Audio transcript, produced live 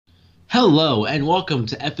Hello and welcome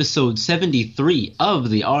to episode 73 of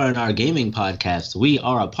the R&R Gaming Podcast. We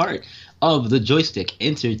are a part of the Joystick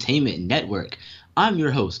Entertainment Network. I'm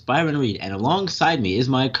your host, Byron Reed, and alongside me is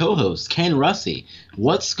my co-host, Ken Russi.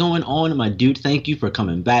 What's going on, my dude? Thank you for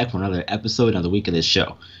coming back for another episode, another week of this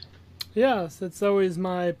show. Yes, it's always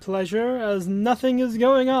my pleasure, as nothing is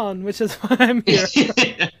going on, which is why I'm here.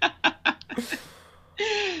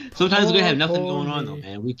 Sometimes we're gonna have nothing going on though,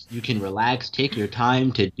 man. You can relax, take your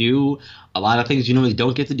time to do a lot of things you normally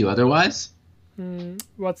don't get to do otherwise.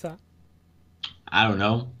 What's that? I don't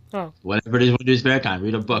know. Oh. Whatever it is you want to do in spare time.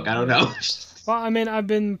 Read a book. I don't know. Well, I mean, I've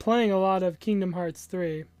been playing a lot of Kingdom Hearts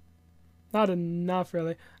 3. Not enough,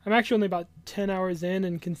 really. I'm actually only about 10 hours in,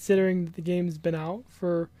 and considering that the game's been out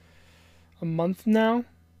for a month now,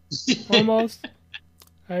 almost,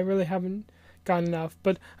 I really haven't gotten enough.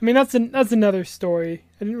 But, I mean, that's another story.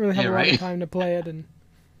 I didn't really have a lot of time to play it, and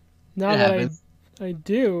now that I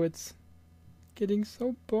do, it's getting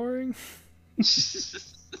so boring.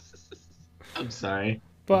 I'm sorry.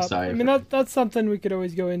 But, I'm sorry. I mean, that's something we could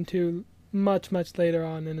always go into much, much later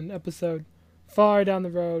on in an episode far down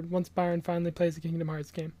the road once Byron finally plays a Kingdom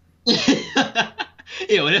Hearts game.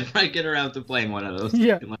 Yeah, whenever I get around to playing one of those.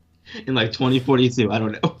 Yeah. In like 2042, I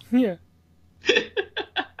don't know. Yeah.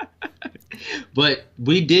 But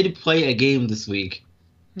we did play a game this week,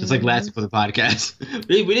 just like last week for the podcast.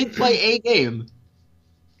 We did play a game.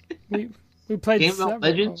 We played game about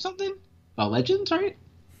Legends, something about Legends, right?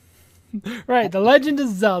 Right, The Legend of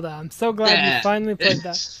Zelda. I'm so glad you finally played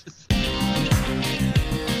that.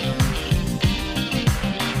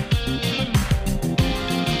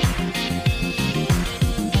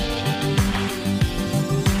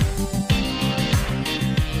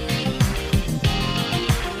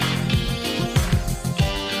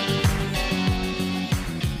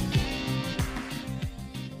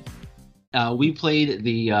 We played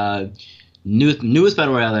the newest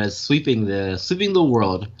battle royale that is sweeping the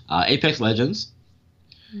world, Apex Legends.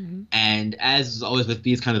 And as always with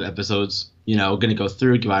these kind of episodes, we're gonna go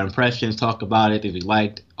through, give our impressions, talk about it, things we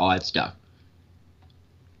liked, all that stuff.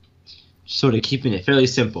 Sort of keeping it fairly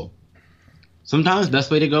simple. Sometimes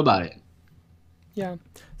best way to go about it. Yeah.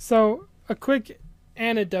 So a quick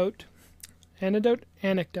anecdote.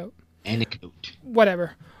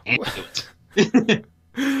 Whatever. Anecdote.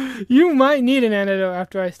 You might need an antidote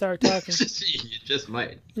after I start talking. You just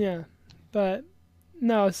might. Yeah, but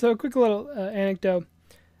no. So a quick little anecdote.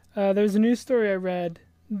 There's a news story I read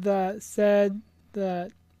that said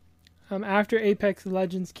that after Apex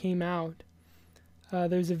Legends came out,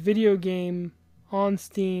 there's a video game on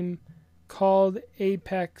Steam called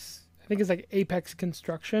Apex. I think it's like Apex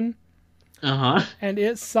Construction. And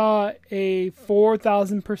it saw a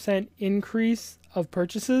 4,000% increase of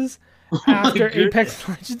purchases after Apex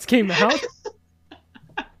Legends came out.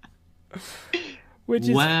 Which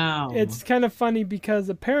is, it's kind of funny because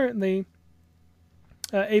apparently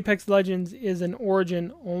Apex Legends is an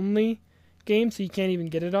Origin-only game, so you can't even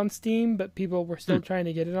get it on Steam, but people were still trying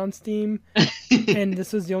to get it on Steam. And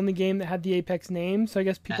this was the only game that had the Apex name, so I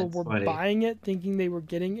guess people were buying it thinking they were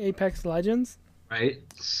getting Apex Legends. Right?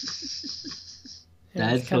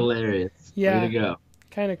 That's hilarious. Yeah. Way to go.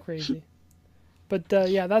 Kind of crazy. But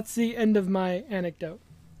yeah, that's the end of my anecdote.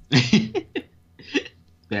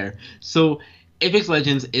 There. So, Apex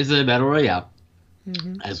Legends is a battle royale,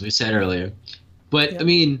 as we said earlier. But, I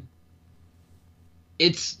mean,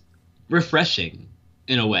 it's refreshing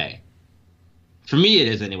in a way. For me, it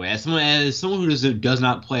is anyway. As someone who does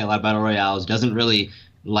not play a lot of battle royales, doesn't really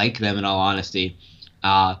like them in all honesty,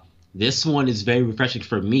 this one is very refreshing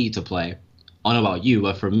for me to play. I don't know about you,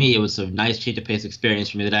 but for me, it was a nice change of pace experience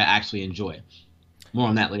for me that I actually enjoy. More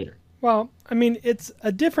on that later. Well, I mean, it's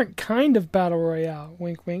a different kind of battle royale.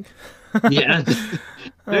 Wink, wink. Yeah,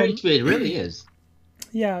 very true. It really is.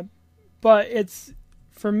 Yeah, but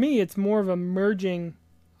for me, it's more of a merging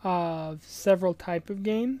of several type of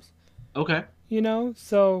games. Okay.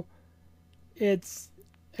 So I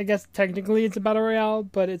guess technically it's a battle royale,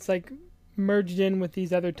 but it's like merged in with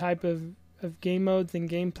these other type of game modes and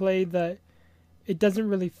gameplay that it doesn't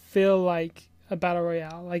really feel like a battle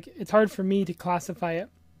royale. Like, it's hard for me to classify it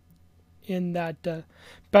in that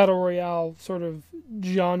battle royale sort of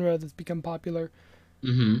genre that's become popular.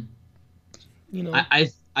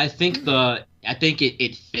 I think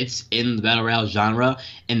it fits in the battle royale genre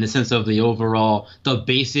in the sense of the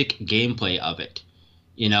basic gameplay of it.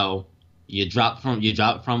 You drop from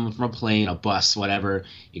a plane, a bus, whatever.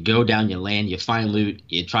 You go down, you land, you find loot,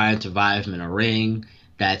 you try and survive in a ring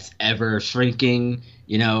that's ever shrinking.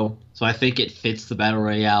 So I think it fits the battle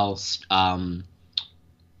royale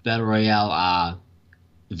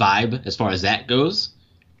vibe as far as that goes.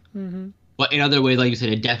 Mm-hmm. But in other ways, like you said,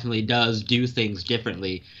 it definitely does do things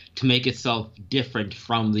differently to make itself different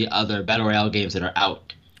from the other battle royale games that are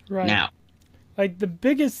out Right. now. Like the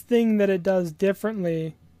biggest thing that it does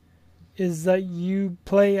differently is that you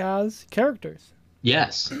play as characters.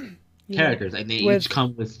 Yes, You know, characters, and they each with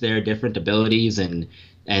come with their different abilities and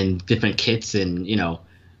different kits and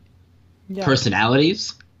yeah,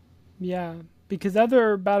 personalities. yeah. Because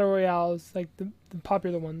other battle royales, like the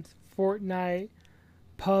popular ones, Fortnite,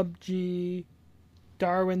 PUBG,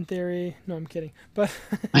 Darwin Theory. No, I'm kidding. But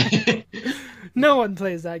no one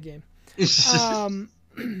plays that game. Um,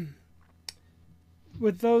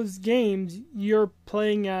 with those games, you're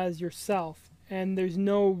playing as yourself, and there's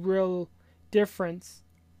no real difference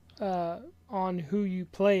uh, on who you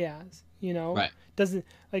play as. You know, Right. doesn't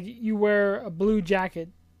like you wear a blue jacket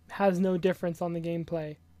has no difference on the gameplay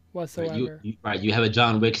Right. You, whatsoever. you right. You have a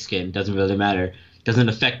John Wick skin. Doesn't really matter. Doesn't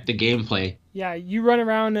affect the gameplay. Yeah, you run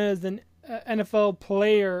around as an NFL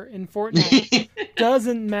player in Fortnite.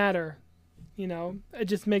 Doesn't matter. You know, it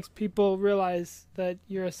just makes people realize that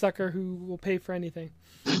you're a sucker who will pay for anything.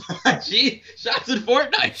 Gee, shots in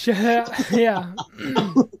Fortnite. Yeah,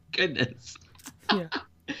 Goodness. yeah.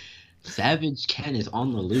 Savage Ken is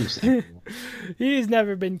on the loose. Everyone. He's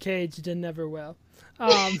never been caged and never will.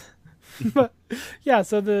 Um, but yeah,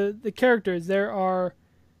 so the characters, there are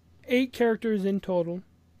 8 characters in total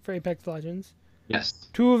for Apex Legends. Yes.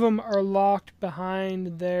 2 of them are locked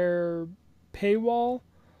behind their paywall,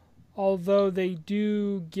 although they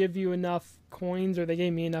do give you enough coins, or they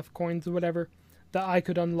gave me enough coins or whatever, that I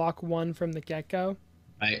could unlock one from the get go.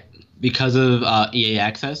 Right. Because of EA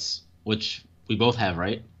Access, which we both have,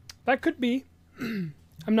 right? That could be. I'm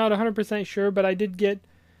not 100% sure, but I did get.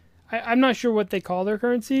 I'm not sure what they call their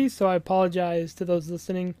currency, so I apologize to those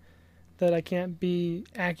listening that I can't be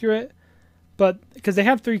accurate. But because they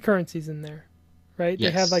have 3 currencies in there, right?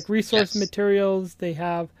 They have Yes. like resource Yes. materials, they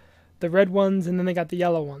have the red ones, and then they got the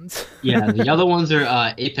yellow ones. Yeah, the other ones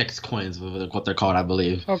are Apex coins, what they're called, I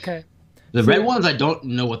believe. Okay. The red So, ones, I don't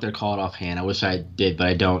know what they're called offhand. I wish I did, but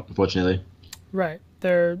I don't, unfortunately. right.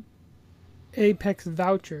 They're Apex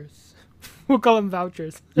vouchers. We'll call them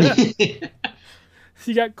vouchers. So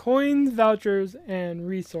you got coins, vouchers, and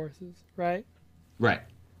resources, right? Right.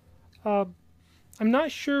 Uh, I'm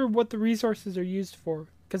not sure what the resources are used for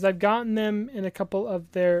because I've gotten them in a couple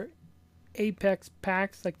of their Apex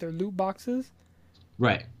packs, like their loot boxes,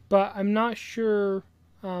 Right. but I'm not sure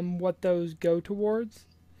what those go towards.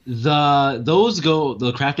 The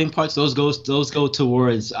crafting parts, those go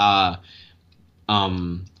towards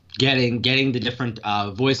getting the different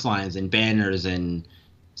voice lines and banners and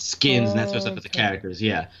skins and that sort of stuff for the Okay. characters.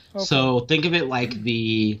 Yeah. Okay. So think of it like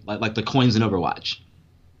like the coins in Overwatch.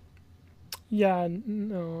 Yeah,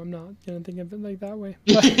 no, I'm not gonna think of it like that way.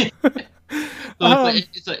 So But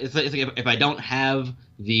it's like if I don't have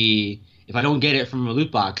if I don't get it from a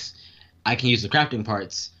loot box, I can use the crafting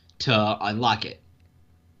parts to unlock it.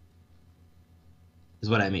 Is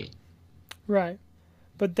what I mean. right.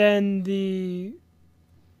 But then the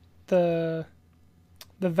the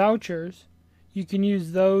vouchers, you can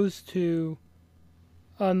use those to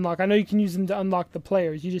unlock. I know you can use them to unlock the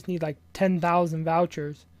players. You just need like 10,000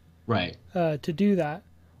 vouchers Right. to do that,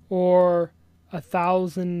 or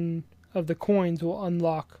 1,000 of the coins will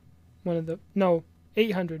unlock one of the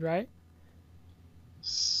 800, right?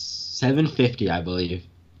 750, I believe,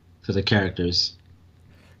 for the characters.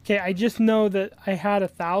 Okay, I just know that I had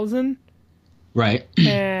 1,000, Right.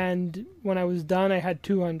 and when I was done, I had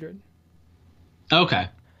 200. Okay.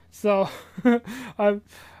 So I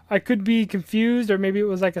I could be confused, or maybe it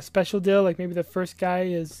was like a special deal, like maybe the first guy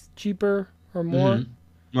is cheaper or more.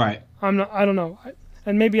 Right. I'm not. I don't know,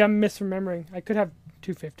 and maybe I'm misremembering. I could have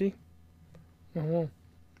 250. I don't know.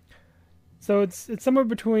 So it's somewhere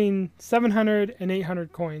between 700 and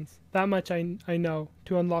 800 coins. That much I know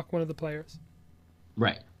to unlock one of the players.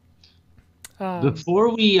 Right. Um,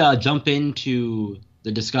 Before we jump into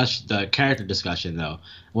the character discussion, though,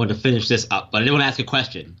 I want to finish this up, but I did want to ask a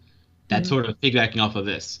question that's mhm, sort of piggybacking off of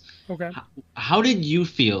this. okay. How did you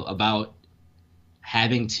feel about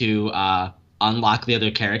having to unlock the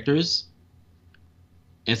other characters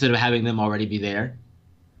instead of having them already be there?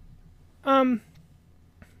 Um,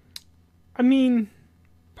 I mean,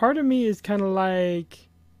 part of me is kind of like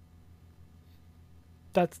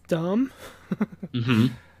that's dumb, Mm-hmm.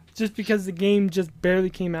 just because the game just barely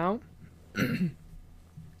came out,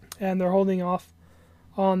 and they're holding off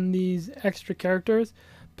on these extra characters.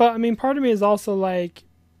 But I mean, part of me is also like,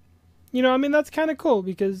 I mean, that's kind of cool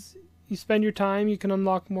because you spend your time, you can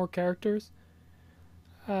unlock more characters.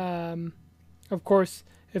 Um, of course,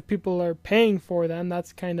 if people are paying for them,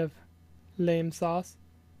 that's kind of lame sauce.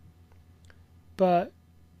 But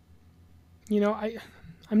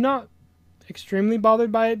I'm not extremely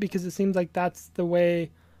bothered by it because it seems like that's the way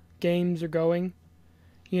games are going.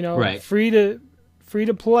 Right. Free to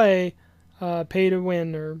play, pay to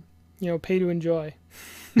win, or pay to enjoy.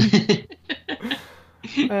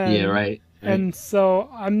 Yeah, right. And so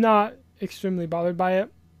I'm not extremely bothered by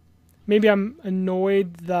it. Maybe I'm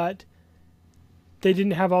annoyed that they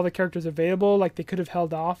didn't have all the characters available. Like they could have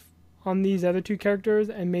held off on these other two characters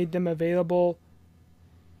and made them available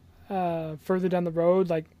further down the road,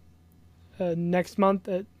 like next month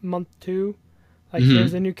at month 2. Like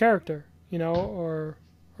here's a new character, or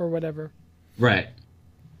whatever. Right.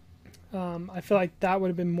 I feel like that would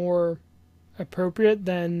have been more appropriate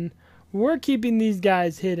than we're keeping these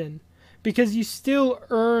guys hidden, because you still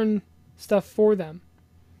earn stuff for them.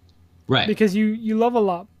 Right. Because you level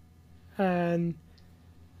up and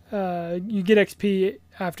you get XP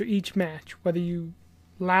after each match, whether you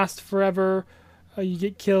last forever, you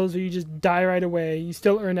get kills, or you just die right away. You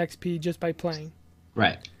still earn XP just by playing.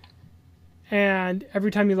 Right. And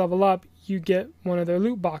every time you level up, you get one of their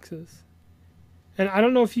loot boxes. And I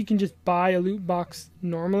don't know if you can just buy a loot box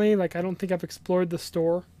normally. Like, I don't think I've explored the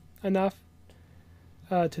store enough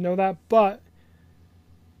to know that. But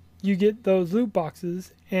you get those loot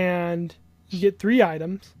boxes, and you get 3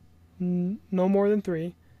 items. No more than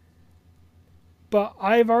 3. But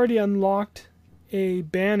I've already unlocked a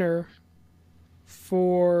banner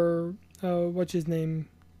for, what's his name?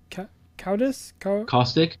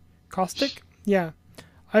 Caustic? Caustic? Yeah.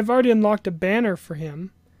 I've already unlocked a banner for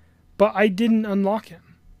him, but I didn't unlock him.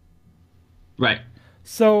 Right.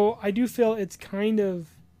 So I do feel it's kind of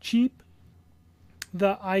cheap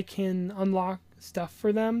that I can unlock stuff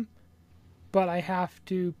for them, but I have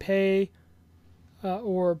to pay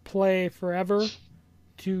or play forever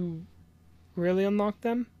to really unlock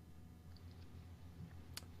them.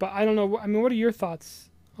 But I don't know. I mean, what are your thoughts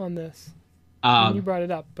on this? You brought it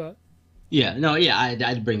up, but... Yeah, no, yeah,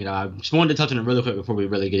 I'd bring it up. I just wanted to touch on it really quick before we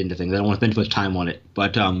really get into things. I don't want to spend too much time on it,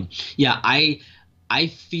 but yeah, I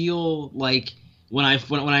feel like when I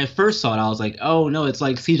first saw it, I was like, oh no, it's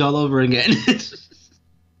like Siege all over again.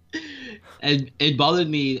 And it bothered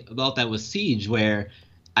me about that with Siege, where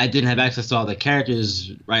I didn't have access to all the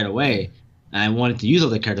characters right away, and I wanted to use all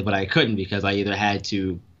the characters, but I couldn't because I either had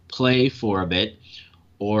to play for a bit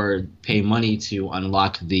or pay money to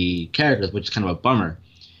unlock the characters, which is kind of a bummer.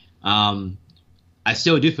 I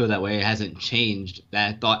still do feel that way. It hasn't changed.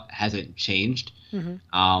 That thought hasn't changed.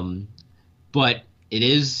 But it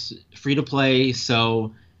is free to play.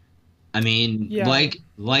 So, I mean, yeah.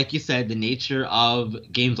 like you said, the nature of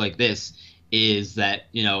games like this is that,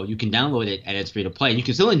 you can download it and it's free to play and you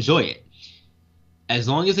can still enjoy it. As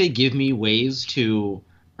long as they give me ways to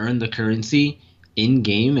earn the currency in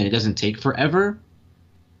game and it doesn't take forever,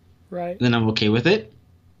 right, then I'm okay with it.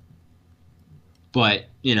 But,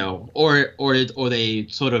 or they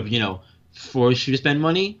sort of, force you to spend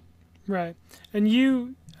money. Right. And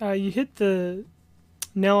you hit the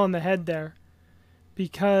nail on the head there,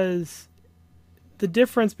 because the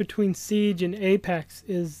difference between Siege and Apex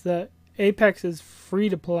is that Apex is free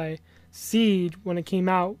to play. Siege, when it came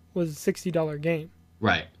out, was a $60 game.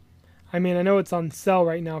 Right. I mean, I know it's on sale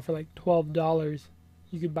right now for like $12.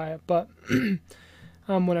 You could buy it, but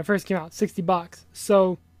when it first came out, $60.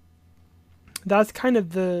 So that's kind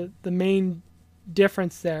of the main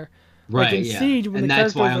difference there. Right, like in yeah. Siege, when and the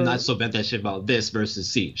that's why I'm are, not so bent that shit about this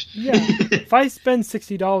versus Siege. Yeah. If I spend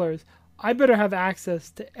 $60, I better have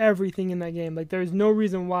access to everything in that game. Like, there's no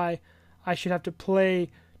reason why I should have to play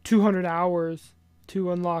 200 hours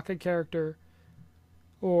to unlock a character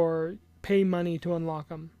or pay money to unlock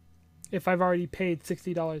them if I've already paid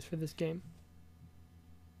 $60 for this game.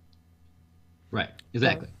 Right,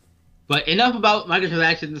 exactly. But enough about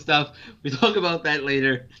microtransactions and stuff. We talk about that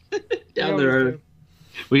later down the road.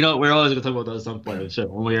 We know we're always going to talk about that at some point. I'm sure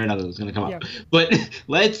one way or another it's going to come up. But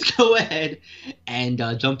let's go ahead and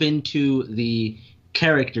jump into the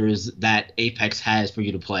characters that Apex has for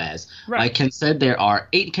you to play as. Right. Like Ken said, there are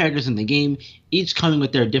 8 characters in the game, each coming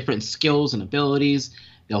with their different skills and abilities.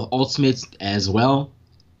 They're ultimates as well.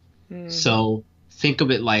 So think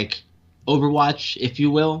of it like Overwatch, if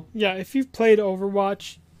you will. Yeah, if you've played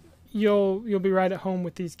Overwatch, you'll be right at home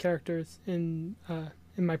with these characters in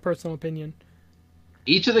my personal opinion.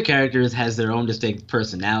 Each of the characters has their own distinct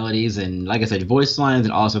personalities and, like I said, voice lines,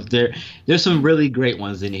 and also there's some really great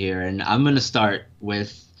ones in here. And I'm gonna start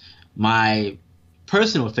with my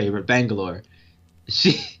personal favorite, Bangalore.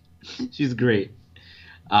 She's great.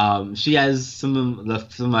 She has some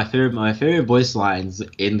of my favorite voice lines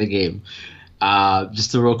in the game.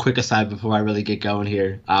 Just a real quick aside before I really get going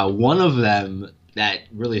here. One of them that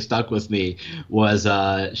really stuck with me was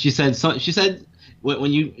she said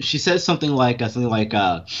when you she said something like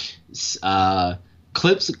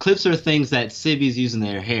clips are things that civvies use in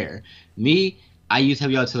their hair. Me, I use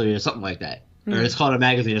heavy artillery or something like that, or Hmm. it's called a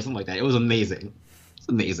magazine or something like that. It was amazing. It's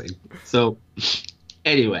amazing. So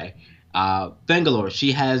anyway, Bangalore,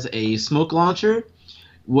 she has a smoke launcher,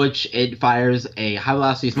 which it fires a high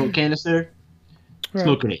velocity smoke canister, Right.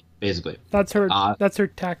 smoke grenade, basically. That's her. Uh, That's her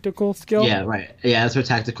tactical skill. yeah, right. Yeah, that's her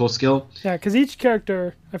tactical skill. Yeah, because each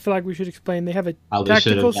character, I feel like we should explain. They have a Probably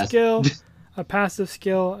should have. tactical Yes. skill, a passive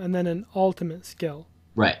skill, and then an ultimate skill.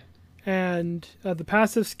 Right. And the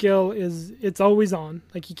passive skill is it's always on,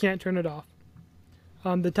 like you can't turn it off.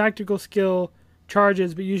 The tactical skill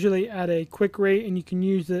charges, but usually at a quick rate, and you can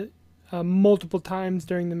use it multiple times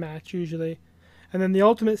during the match usually. And then the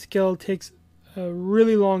ultimate skill takes a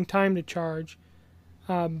really long time to charge,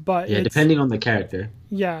 but Yeah, it's depending on the character.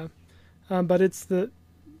 yeah, but it's the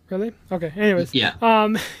really okay. Anyways, Yeah.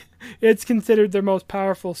 it's considered their most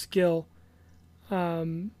powerful skill,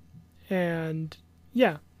 and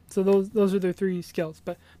yeah, so those are their three skills.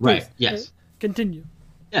 But Right. please Yes. continue.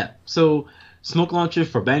 Yeah. So smoke launcher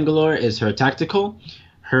for Bangalore is her tactical.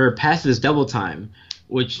 Her passive is double time,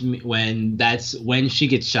 which when she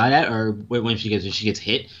gets shot at or when she gets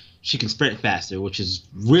hit, she can sprint faster, which is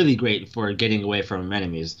really great for getting away from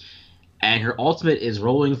enemies. And her ultimate is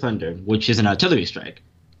rolling thunder, which is an artillery strike.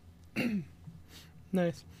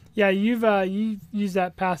 Nice. Yeah, you've used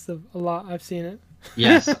that passive a lot. I've seen it.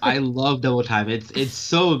 Yes, I love double time. It's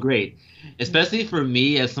so great, especially for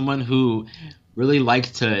me as someone who really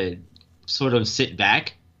likes to sort of sit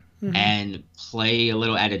back Hmm. and play a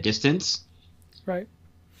little at a distance. Right.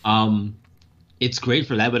 Um, it's great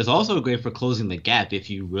for that, but it's also great for closing the gap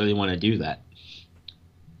if you really want to do that.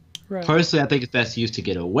 Right. Personally, I think it's best used to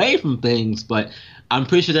get away from things, but I'm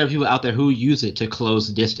pretty sure there are people out there who use it to close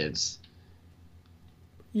distance,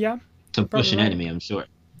 Yeah, to you're push probably an right. enemy, I'm sure.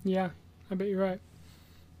 Yeah, I bet you're right.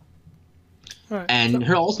 All right. And So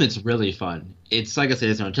her ultimate's really fun. It's like I said,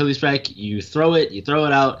 it's an artillery strike. You throw it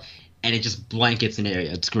out, and it just blankets an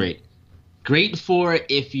area. It's great. Great for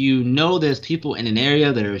if you know there's people in an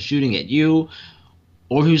area that are shooting at you,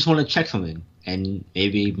 or if you just want to check something and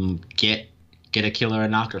maybe get a kill or a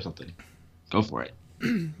knock or something. Go for it.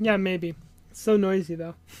 yeah, maybe. It's so noisy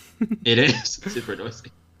though. It is super noisy.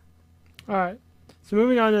 All right. So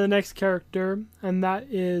moving on to the next character, and that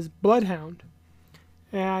is Bloodhound.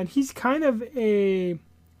 And he's kind of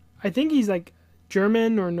I think he's like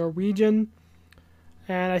German or Norwegian.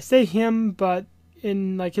 And I say him, but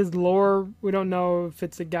in like his lore, we don't know if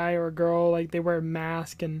it's a guy or a girl. Like they wear a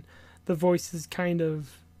mask and the voice is kind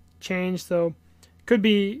of changed. So could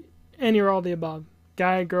be any or all the above.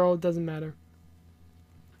 Guy, girl, doesn't matter.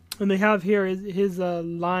 And they have here his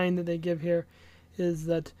line that they give here is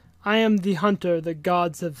that I am the hunter the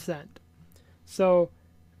gods have sent. So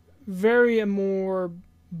very a more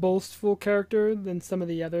boastful character than some of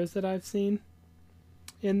the others that I've seen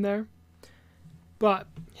in there. But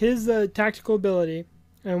his tactical ability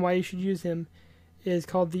and why you should use him is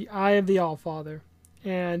called the Eye of the Allfather,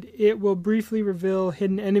 and it will briefly reveal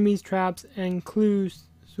hidden enemies, traps, and clues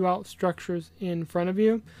throughout structures in front of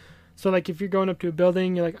you. So, like if you're going up to a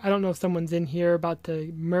building, you're like, I don't know if someone's in here about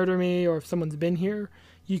to murder me or if someone's been here.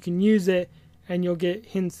 You can use it, and you'll get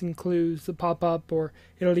hints and clues that pop up, or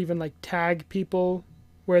it'll even like tag people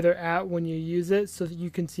where they're at when you use it, so that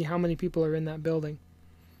you can see how many people are in that building.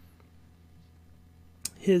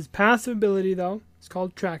 His passive ability, though, is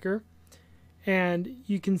called Tracker, and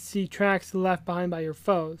you can see tracks left behind by your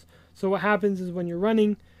foes. So what happens is when you're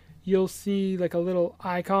running, you'll see like a little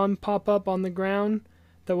icon pop up on the ground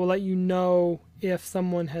that will let you know if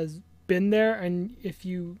someone has been there, and if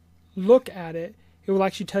you look at it, it will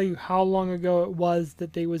actually tell you how long ago it was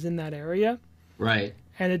that they was in that area. Right.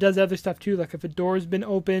 And it does other stuff too, like if a door's been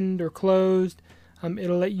opened or closed,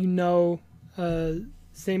 it'll let you know.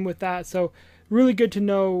 Same with that. So really good to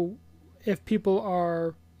know if people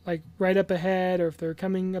are like right up ahead or if they're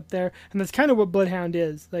coming up there. And that's kind of what Bloodhound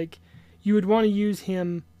is. Like you would want to use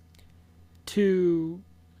him to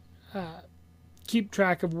keep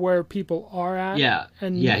track of where people are at. Yeah.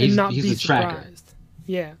 And, Yeah. and not He's be a tracker. surprised.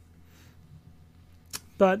 Yeah.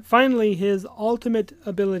 But finally, his ultimate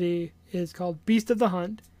ability is called Beast of the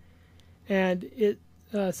Hunt, and it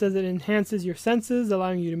says it enhances your senses,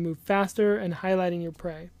 allowing you to move faster and highlighting your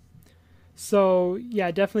prey. So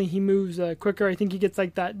yeah, definitely he moves quicker. I think he gets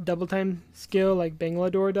like that double time skill like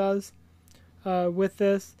Bangalore does with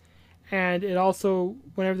this, and it also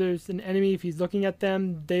whenever there's an enemy, if he's looking at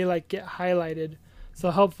them, they like get highlighted.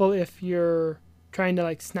 So helpful if you're trying to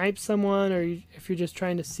like snipe someone or if you're just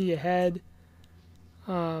trying to see ahead.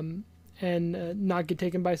 and not get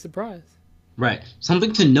taken by surprise. Right.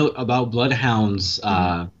 Something to note about Bloodhound's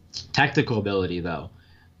tactical ability, though.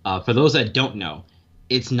 For those that don't know,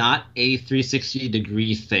 it's not a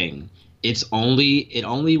 360-degree thing. It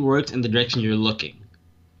only works in the direction you're looking.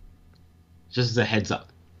 Just as a heads up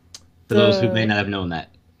for those who may not have known that.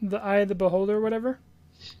 The Eye of the Beholder, or whatever.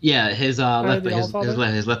 Yeah, his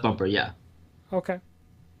left bumper. Yeah. Okay.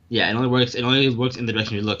 Yeah, it only works in the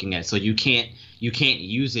direction you're looking at. So you can't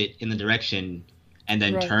use it in the direction and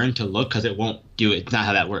then turn to look, because it won't do it. It's not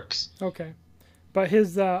how that works. Okay. But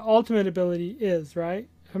his ultimate ability is, right?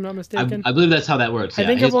 If I'm not mistaken. I believe that's how that works. I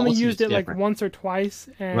think I've only used it like once or twice,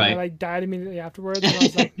 and I like died immediately afterwards. And I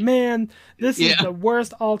was like, man, this is the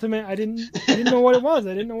worst ultimate. I didn't know what it was.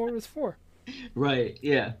 I didn't know what it was for. Right.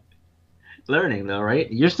 Yeah. Learning though, right?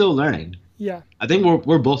 You're still learning. Yeah. I think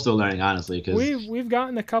we're both still learning, honestly, because we've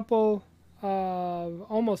gotten a couple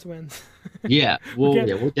almost wins. Yeah. We'll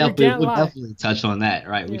definitely touch on that.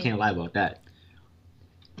 Right. We can't lie about that.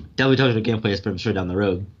 Definitely talk about gameplay, I'm sure, down the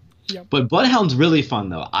road. Yep. But Bloodhound's really fun,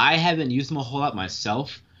 though. I haven't used them a whole lot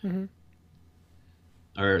myself. Mm-hmm.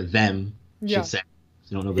 Or them, I should say.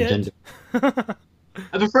 You don't know the gender.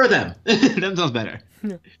 I prefer them. Them sounds better.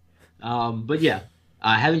 Yeah. But yeah,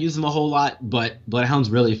 I haven't used them a whole lot, but Bloodhound's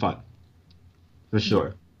really fun. For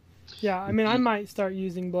sure. Yeah, I mean, I might start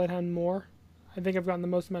using Bloodhound more. I think I've gotten the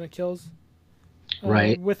most amount of kills.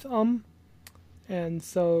 With and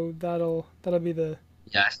so that'll be the...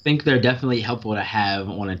 Yeah, I think they're definitely helpful to have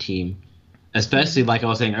on a team, especially like I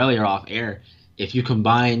was saying earlier off air. If you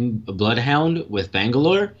combine a Bloodhound with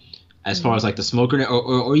Bangalore, as far as like the smoke grenade,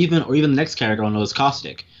 or even the next character on those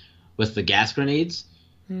Caustic, with the gas grenades,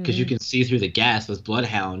 because you can see through the gas with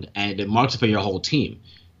Bloodhound, and it marks it for your whole team.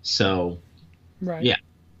 So, yeah,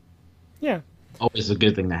 always a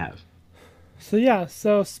good thing to have.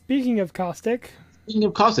 So speaking of Caustic,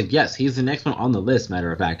 yes, he's the next one on the list.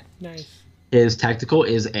 Matter of fact, nice. His tactical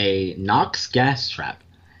is a Nox gas trap.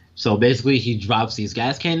 So basically, he drops these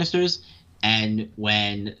gas canisters, and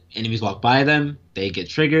when enemies walk by them, they get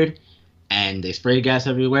triggered, and they spray gas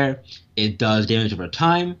everywhere. It does damage over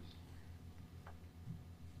time,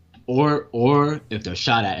 or if they're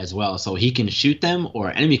shot at as well. So he can shoot them, or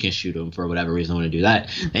an enemy can shoot them for whatever reason they want to do that.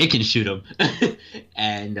 They can shoot them,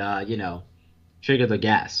 and trigger the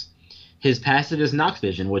gas. His passive is Nox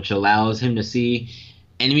Vision, which allows him to see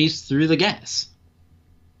enemies through the gas.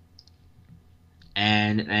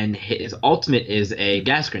 And his ultimate is a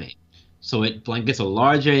gas grenade. So it blankets a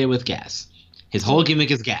large area with gas. His whole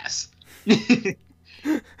gimmick is gas. And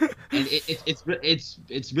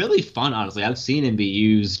it's really fun, honestly. I've seen him be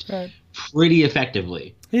used pretty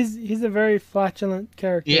effectively. He's a very flatulent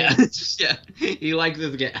character. Yeah, he likes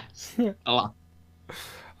his gas a lot.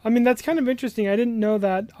 I mean, that's kind of interesting. I didn't know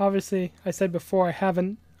that. Obviously, I said before I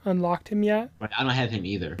haven't unlocked him yet. Right, I don't have him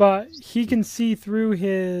either. But he can see through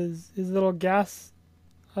his little gas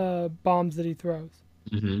bombs that he throws.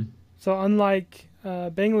 Mm-hmm. So unlike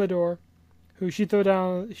Bangalore, who she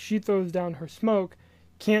throws down her smoke,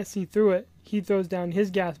 can't see through it. He throws down his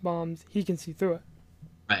gas bombs. He can see through it.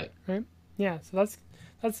 Right. Yeah. So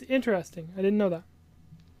that's interesting. I didn't know that.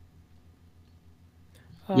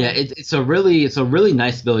 Yeah, it's a really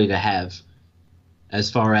nice ability to have, as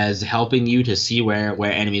far as helping you to see where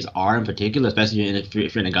enemies are in particular, especially if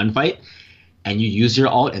you're in a gunfight, and you use your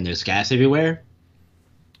ult and there's gas everywhere.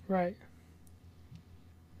 Right.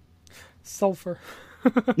 Sulfur.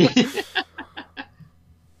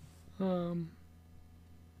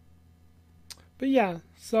 But yeah,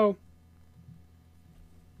 so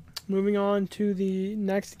moving on to the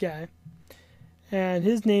next guy, and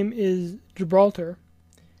his name is Gibraltar,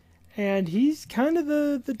 and he's kind of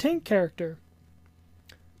the tank character.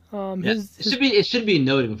 It should be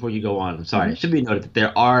noted before you go on. I'm sorry. Mm-hmm. It should be noted that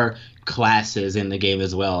there are classes in the game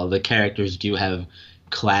as well. The characters do have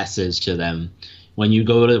classes to them. When you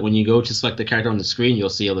go to select the character on the screen, you'll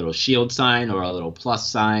see a little shield sign or a little plus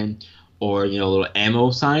sign or a little ammo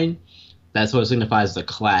sign. That's what signifies the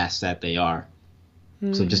class that they are.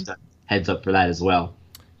 Mm-hmm. So just a heads up for that as well.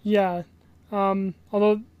 Yeah.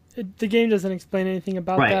 Although the game doesn't explain anything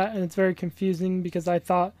about that, and it's very confusing because I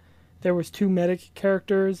thought there was 2 medic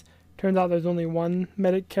characters. Turns out there's only 1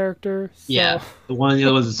 medic character. So. Yeah, the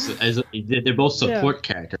other was they're both support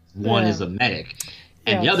characters. One is a medic,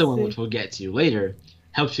 and the other one, which we'll get to later,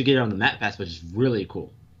 helps you get on the map pass, which is really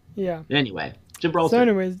cool. Yeah. Anyway, Gibraltar. So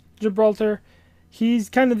anyways, Gibraltar, he's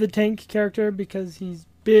kind of the tank character because he's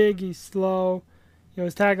big, he's slow.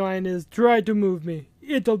 His tagline is "Try to move me,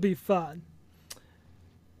 it'll be fun."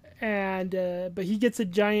 And but he gets a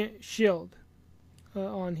giant shield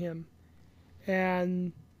on him.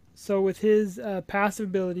 And So with his passive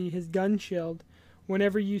ability, his gun shield,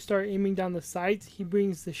 whenever you start aiming down the sights, he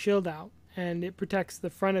brings the shield out and it protects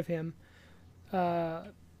the front of him. Uh,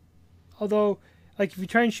 Although, like if you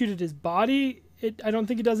try and shoot at his body, I don't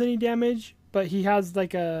think it does any damage. But he has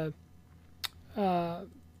like a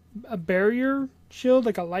barrier shield,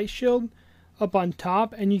 like a light shield, up on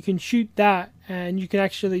top, and you can shoot that, and you can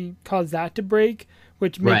actually cause that to break,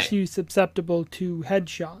 which makes you susceptible to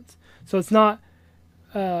headshots. So it's not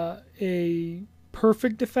a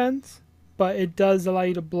perfect defense, but it does allow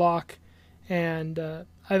you to block. And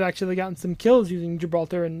I've actually gotten some kills using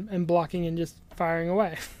Gibraltar and blocking and just firing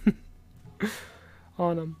away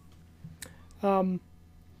on him.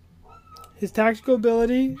 His tactical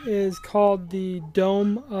ability is called the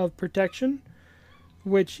Dome of Protection,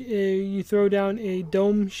 which you throw down a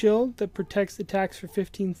dome shield that protects attacks for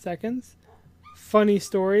 15 seconds. Funny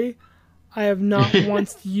story, I have not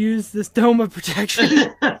once used this Dome of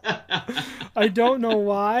Protection. I don't know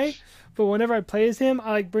why, but whenever I play as him,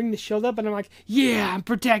 I like bring the shield up and I'm like, yeah, I'm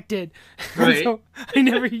protected. Right. So I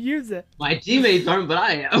never use it. My teammates aren't, but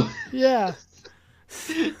I am. Yeah.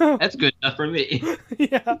 That's good enough for me.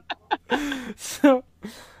 Yeah. So,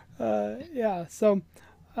 yeah. So,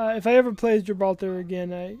 if I ever play as Gibraltar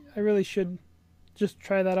again, I really should just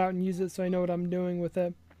try that out and use it so I know what I'm doing with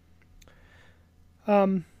it.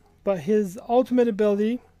 But his ultimate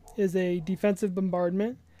ability is a defensive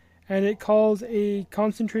bombardment, and it calls a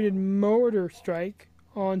concentrated mortar strike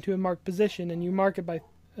onto a marked position, and you mark it by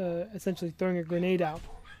essentially throwing a grenade out,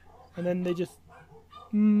 and then they just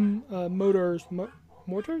mortars.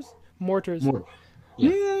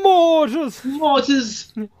 Yeah. Mortars!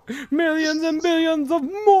 Millions and billions of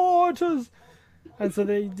mortars! And so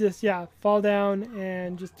they just, fall down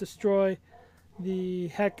and just destroy the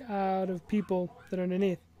heck out of people that are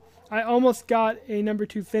underneath. I almost got a number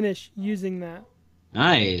 2 finish using that.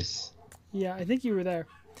 Nice. Yeah, I think you were there.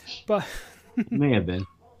 But may have been.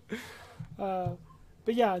 But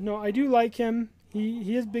yeah, no, I do like him.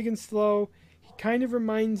 He is big and slow. He kind of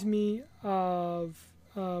reminds me of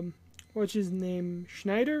what's his name?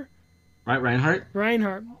 Schneider? Right, Reinhardt?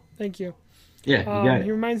 Reinhardt. Thank you. Yeah, you got it.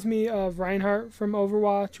 He reminds me of Reinhardt from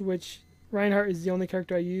Overwatch, which Reinhardt is the only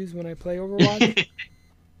character I use when I play Overwatch.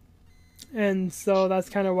 And so that's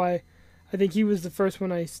kind of why I think he was the first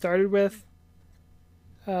one I started with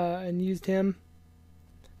and used him.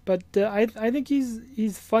 But I think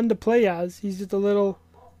he's fun to play as. He's just a little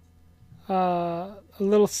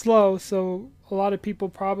slow, so a lot of people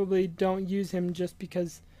probably don't use him just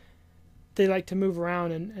because they like to move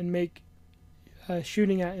around and make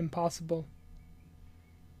shooting at impossible.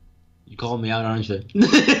 You called me out, aren't you?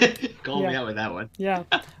 Called me out with that one. Yeah.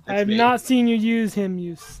 I have not seen you use him,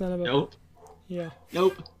 you son of a... Nope. Yeah.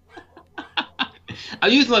 Nope. I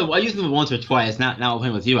used him once or twice. Not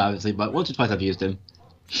playing with you, obviously, but once or twice I've used him.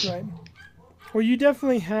 Right. Well, you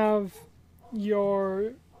definitely have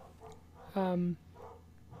your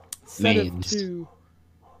set Mains. of 2.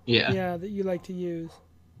 Yeah. Yeah, that you like to use.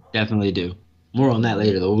 Definitely do. More on that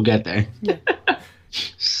later, though. We'll get there. Yeah.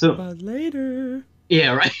 So. But later.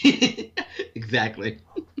 Yeah, right. Exactly.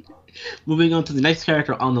 Moving on to the next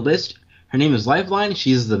character on the list. Her name is Lifeline.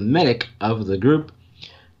 She's the medic of the group.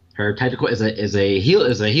 Her tactical is a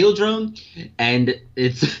heal drone, and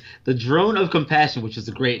it's the Drone of Compassion, which is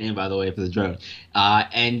a great name, by the way, for the drone.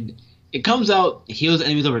 And it comes out, heals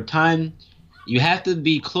enemies over time. You have to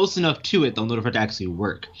be close enough to it, though, in order for it to actually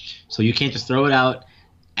work. So you can't just throw it out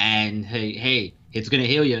and hey, it's gonna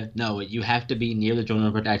heal you. No, you have to be near the drone in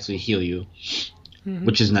order for it to actually heal you,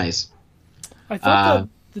 which is nice. I thought that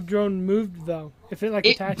the drone moved though. If it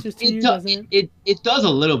attaches to you, doesn't it? It does a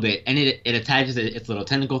little bit, and it attaches its little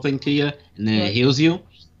tentacle thing to you, and then it heals you.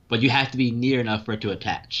 But you have to be near enough for it to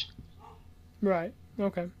attach. Right.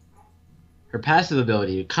 Okay. Her passive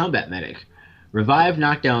ability, Combat Medic, revive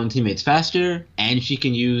knockdown teammates faster, and she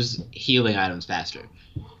can use healing items faster.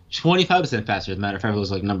 25% faster, as a matter of fact,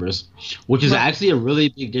 those like numbers, which is actually a really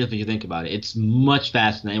big difference if you think about it. It's much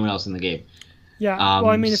faster than anyone else in the game. Yeah. Well,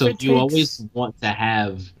 I mean, so you always want to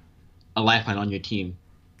have a lifeline on your team.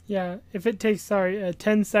 Yeah. If it takes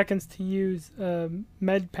 10 seconds to use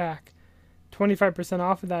med pack, 25%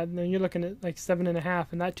 off of that, and then you're looking at like 7.5,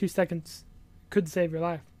 and that 2 seconds could save your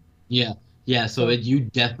life. Yeah. Yeah. So you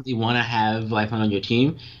definitely want to have lifeline on your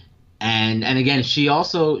team. And again, she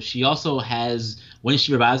also has, when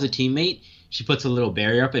she revives a teammate, she puts a little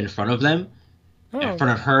barrier up in front of them, in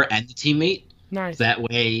front of her and the teammate. Nice. That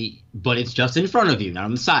way, but it's just in front of you, not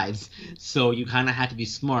on the sides. So you kind of have to be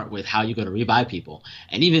smart with how you're going to revive people.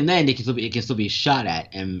 And even then, it can still be shot at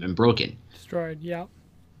and broken. Destroyed, yeah.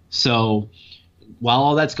 So while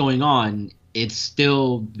all that's going on, it's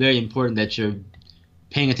still very important that you're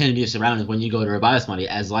paying attention to your surroundings when you go to revive somebody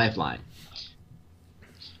as Lifeline.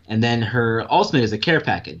 And then her ultimate is a care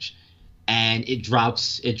package, and it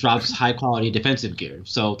drops high quality defensive gear,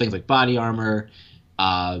 so things like body armor,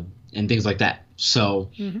 and things like that. So,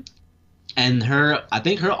 Mm-hmm. and I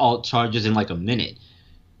think her alt charges in like a minute,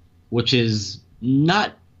 which is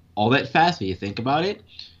not all that fast when you think about it.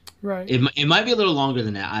 Right. It might be a little longer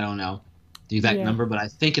than that. I don't know the exact Yeah. number, but I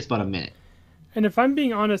think it's about a minute. And if I'm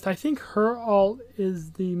being honest, I think her alt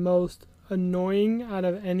is the most annoying out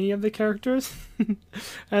of any of the characters.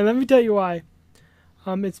 And let me tell you why.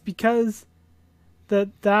 It's because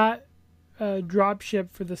that drop ship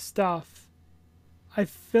for the stuff. I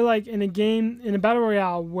feel like in a game, in a battle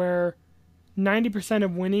royale, where 90%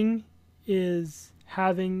 of winning is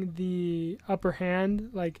having the upper hand,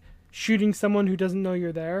 like shooting someone who doesn't know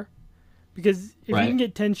you're there. Because if you can Right.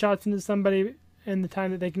 get 10 shots into somebody in the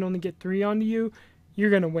time that they can only get 3 onto you, you're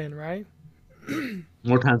going to win, right?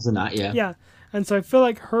 More times than not, yeah. Yeah. And so I feel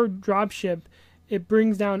like her dropship, it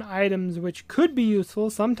brings down items which could be useful.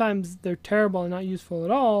 Sometimes they're terrible and not useful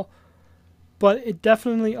at all. But it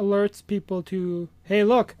definitely alerts people to, hey,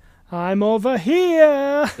 look, I'm over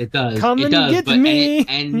here. It does. Come It and does. get But me.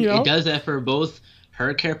 and You it know? does that for both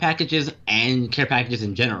her care packages and care packages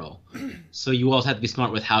in general. So you also have to be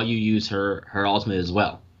smart with how you use her ultimate as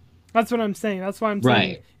well. That's what I'm saying. That's why I'm saying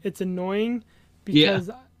Right. it's annoying Yeah. because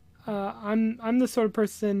I'm the sort of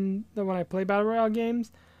person that when I play battle royale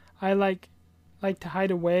games, I like to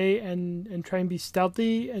hide away and try and be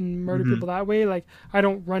stealthy and murder Hmm. people that way. Like I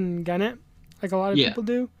don't run and gun it like a lot of Yeah. people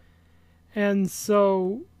do. And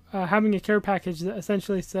so having a care package that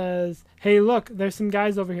essentially says, "Hey, look, there's some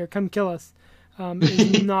guys over here. Come kill us,"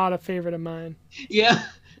 is not a favorite of mine. Yeah.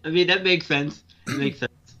 I mean that makes sense. It makes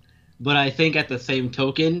sense. But I think at the same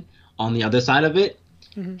token, on the other side of it,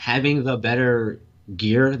 Hmm. having the better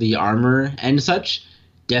gear, the armor and such,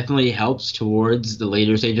 definitely helps towards the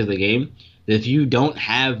later stage of the game. If you don't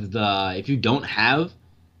have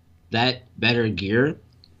that better gear,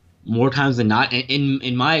 more times than not,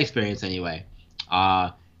 in my experience anyway,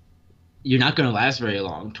 uh, you're not going to last very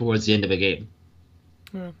long towards the end of a game.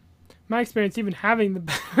 Yeah. My experience, even having the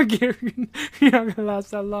better gear, you're not gonna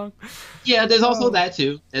last that long. Yeah, there's also Oh, that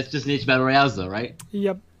too. That's just niche battle royales, though, right?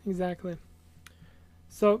 yep, exactly.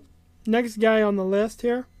 So, next guy on the list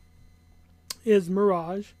here is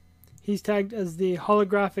Mirage. He's tagged as the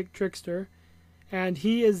holographic trickster, and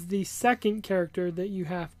he is the second character that you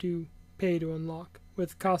have to pay to unlock,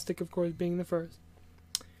 with Caustic, of course, being the first.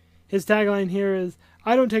 His tagline here is,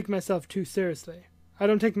 "I don't take myself too seriously. I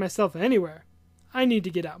don't take myself anywhere. I need to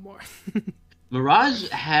get out more." Mirage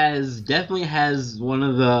definitely has one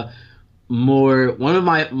of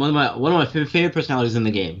my favorite personalities in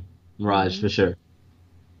the game. Mirage Hmm. for sure.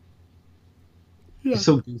 Yeah. He's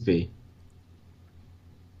so goofy,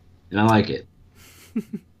 and I like it.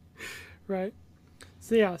 Right.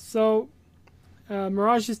 So yeah,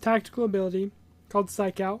 Mirage's tactical ability, called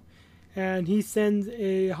Psych Out, and he sends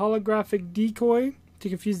a holographic decoy to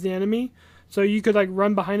confuse the enemy. So you could like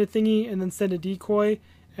run behind a thingy and then send a decoy,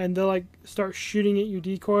 and they'll like start shooting at your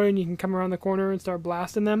decoy, and you can come around the corner and start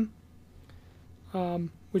blasting them,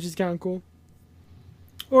 which is kind of cool.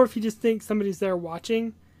 Or if you just think somebody's there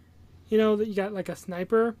watching, that you got like a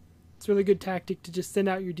sniper, it's a really good tactic to just send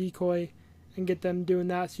out your decoy and get them doing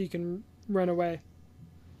that so you can run away.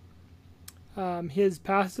 His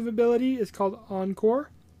passive ability is called Encore,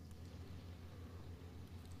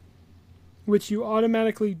 which you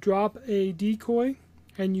automatically drop a decoy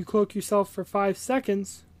and you cloak yourself for 5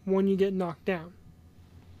 seconds when you get knocked down.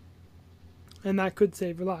 And that could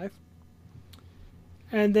save your life.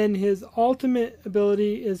 And then his ultimate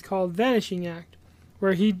ability is called Vanishing Act,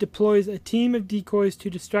 where he deploys a team of decoys to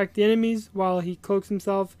distract the enemies while he cloaks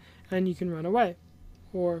himself and you can run away.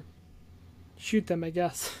 Or shoot them, I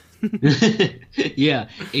guess. Yeah,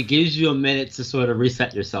 it gives you a minute to sort of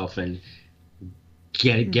reset yourself and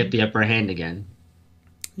get Hmm. the upper hand again.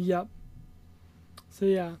 Yep. So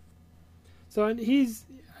yeah. So and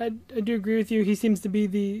I do agree with you. He seems to be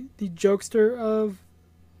the jokester of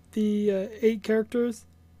the 8 characters,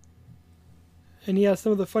 and he has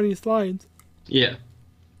some of the funniest lines. Yeah.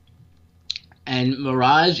 And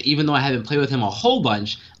Mirage, even though I haven't played with him a whole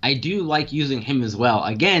bunch, I do like using him as well.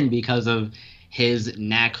 Again, because of his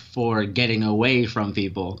knack for getting away from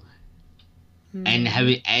people and Hmm.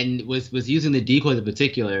 having and with using the decoys in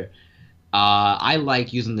particular. I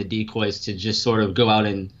like using the decoys to just sort of go out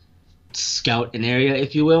and scout an area,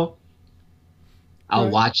 if you will. I'll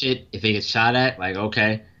Right. watch it. If it gets shot at, like,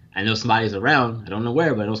 okay, I know somebody's around. I don't know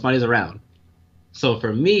where, but I know somebody's around. So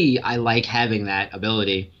for me, I like having that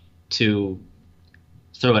ability to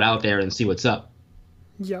throw it out there and see what's up.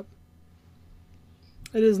 Yep.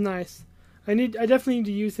 It is nice. I definitely need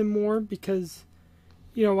to use him more because,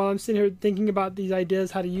 while I'm sitting here thinking about these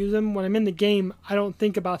ideas, how to use them, when I'm in the game, I don't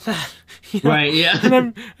think about that. Right, yeah.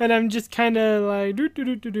 and I'm just kind of like,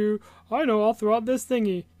 do. I know, I'll throw out this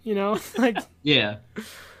thingy, like. Yeah.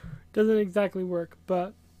 Doesn't exactly work,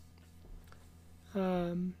 but,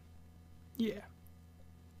 yeah.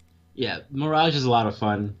 Yeah, Mirage is a lot of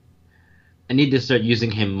fun. I need to start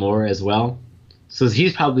using him more as well. So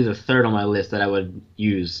he's probably the third on my list that I would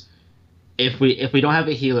use. If we don't have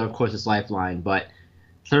a healer, of course it's Lifeline, but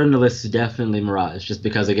third on the list is definitely Mirage, just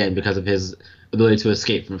because of his ability to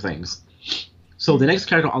escape from things. So the next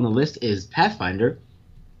character on the list is Pathfinder.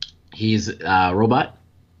 He's a robot,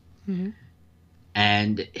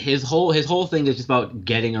 and his whole thing is just about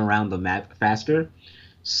getting around the map faster.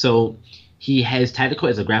 So he has tactical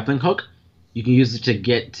as a grappling hook. You can use it to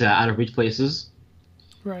get out of reach places,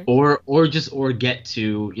 right? Or get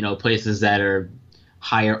to places that are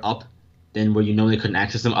higher up than where you normally couldn't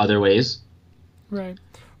access them other ways. Right.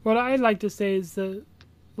 What I'd like to say is that,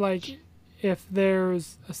 like, if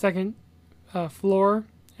there's a second floor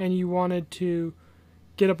and you wanted to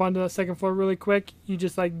get up onto the second floor really quick, you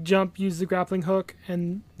just like jump, use the grappling hook,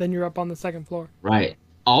 and then you're up on the second floor. Right.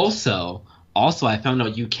 Also, I found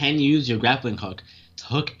out you can use your grappling hook to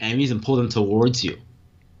hook enemies and pull them towards you.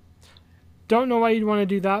 Don't know why you'd want to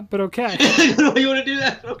do that, but okay. I don't know why you want to do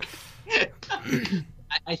that. Okay.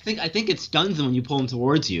 I think it stuns them when you pull them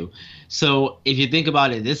towards you. So if you think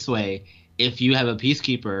about it this way, if you have a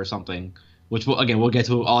peacekeeper or something, which we'll get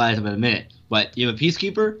to all that in a minute, but you have a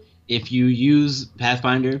peacekeeper, if you use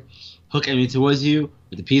Pathfinder, hook enemy towards you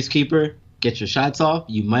with the peacekeeper, get your shots off,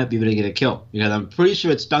 you might be able to get a kill, because I'm pretty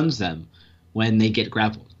sure it stuns them when they get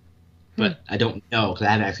grappled. But I don't know because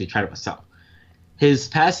I haven't actually tried it myself. His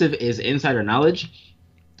passive is Insider Knowledge,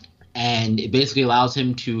 and it basically allows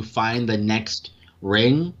him to find the next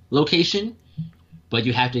ring location, but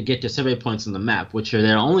you have to get to survey points on the map, which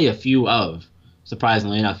there are only a few of.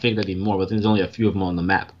 Surprisingly enough, I figured there'd be more, but there's only a few of them on the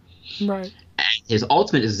map. Right. And his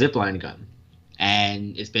ultimate is Zipline Gun,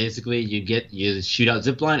 and it's basically you shoot out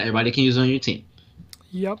Zipline, everybody can use it on your team.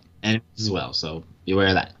 Yep. And as well, so beware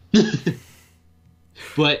of that.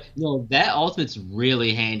 But that ultimate's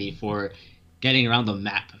really handy for getting around the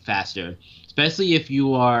map faster, especially if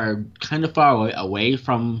you are kind of far away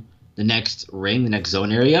from the next ring, the next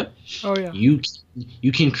zone area. Oh yeah.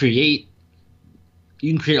 You can create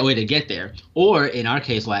a way to get there. Or in our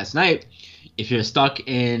case last night, if you're stuck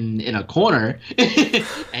in a corner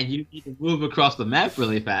and you need to move across the map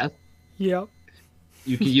really fast, yep,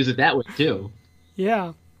 you can use it that way too.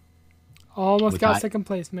 Yeah. Almost got second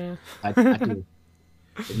place, man. I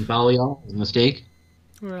didn't follow y'all. It was a mistake.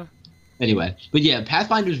 Yeah. Anyway, but yeah,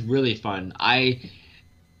 Pathfinder's really fun. I've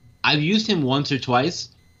used him once or twice.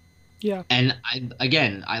 Yeah. And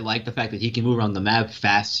I like the fact that he can move around the map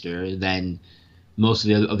faster than most of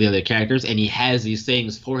the other characters, and he has these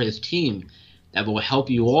things for his team that will help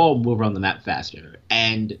you all move around the map faster.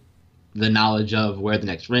 And the knowledge of where the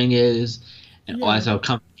next ring is and all that stuff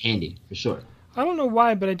comes handy for sure. I don't know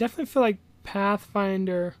why, but I definitely feel like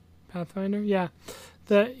Pathfinder, yeah,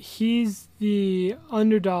 that he's the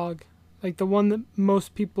underdog, like the one that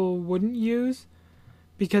most people wouldn't use,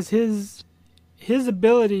 because his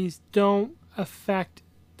abilities don't affect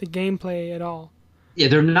the gameplay at all. Yeah,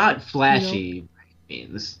 they're not flashy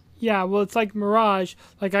means. Yeah, well, it's like Mirage.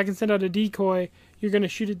 Like, I can send out a decoy. You're gonna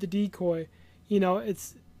shoot at the decoy.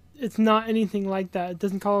 It's not anything like that. It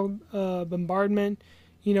doesn't call bombardment.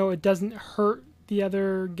 It doesn't hurt the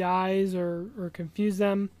other guys or confuse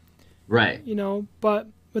them. Right. But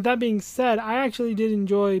with that being said, I actually did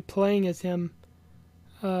enjoy playing as him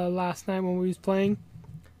last night when we was playing.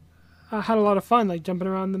 I had a lot of fun, like jumping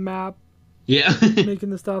around the map. Yeah.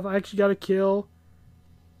 Making the stuff. I actually got a kill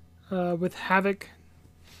with Havoc,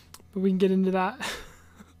 but we can get into that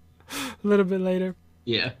a little bit later.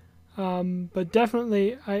 Yeah. But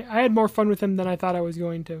definitely, I had more fun with him than I thought I was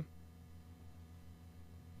going to.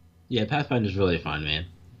 Yeah, Pathfinder's really fun, man.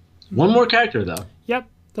 One more character, though. Yep,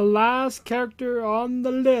 the last character on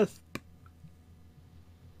the list.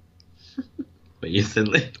 But you said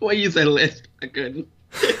list. I couldn't.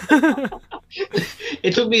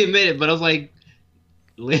 It took me a minute, but I was like,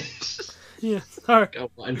 list. Yeah, sorry. Come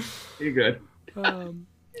on, you're good. And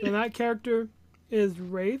that character is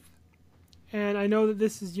Wraith, and I know that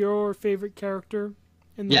this is your favorite character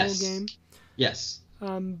in the whole game. Yes.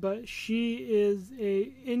 But she is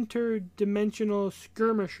a interdimensional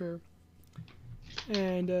skirmisher,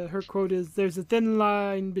 and her quote is, "There's a thin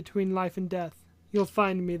line between life and death. You'll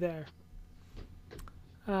find me there."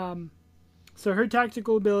 So her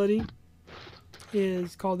tactical ability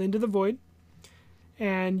is called Into the Void,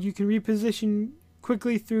 and you can reposition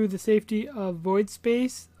quickly through the safety of void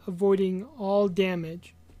space, avoiding all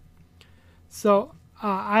damage. So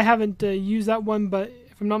I haven't used that one, but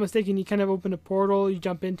if I'm not mistaken, you kind of open a portal, you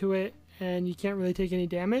jump into it, and you can't really take any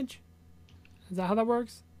damage. Is that how that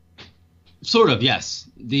works? Sort of, yes.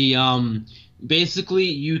 The basically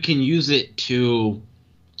you can use it to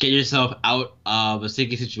get yourself out of a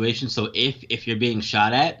sticky situation. So if you're being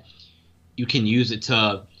shot at, you can use it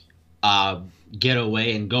to uh, get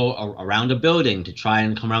away and go around a building to try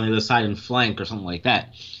and come around the other side and flank or something like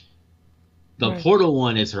that. The Right. portal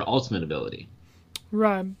one is her ultimate ability.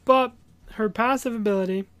 Right, but her passive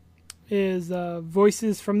ability is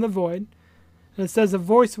Voices from the Void. And it says a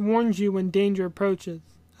voice warns you when danger approaches.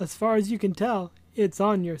 As far as you can tell, it's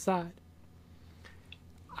on your side.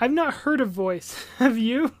 I've not heard a voice. Have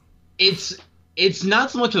you? It's not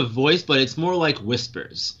so much a voice, but it's more like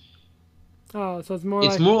whispers. Oh, so it's more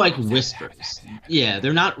It's like more like whispers. Yeah,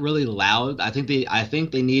 they're not really loud. I think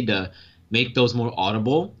they need to make those more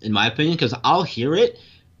audible, in my opinion, because I'll hear it,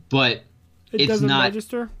 but it it's doesn't not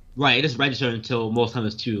register. right. It doesn't register until most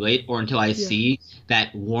times it's too late, or until I Yeah. see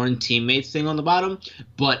that warn teammates thing on the bottom.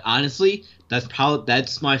 But honestly,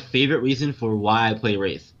 that's my favorite reason for why I play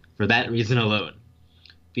Wraith. For that reason alone,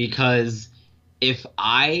 because if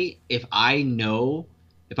I know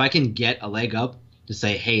if I can get a leg up to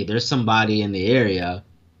say, hey, there's somebody in the area,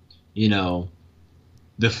 you know,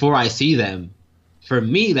 before I see them, for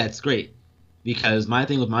me that's great. Because my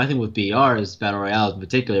thing with BRs, battle royales in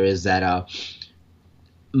particular, is that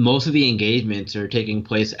most of the engagements are taking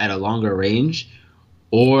place at a longer range,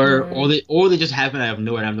 or or Right. they or they just happen out of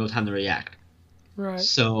nowhere and I have no time to react. Right.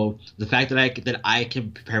 So the fact that I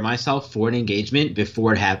can prepare myself for an engagement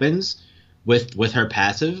before it happens with her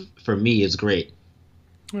passive for me is great.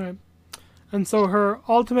 Right. And so her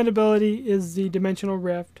ultimate ability is the Dimensional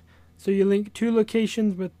Rift. So you link two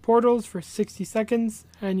locations with portals for 60 seconds,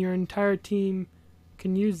 and your entire team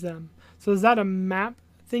can use them. So is that a map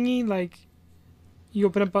thingy? Like you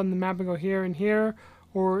open up on the map and go here and here?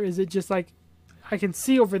 Or is it just like I can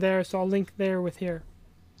see over there, so I'll link there with here?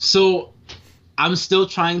 So I'm still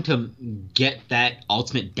trying to get that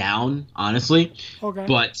ultimate down, honestly. Okay.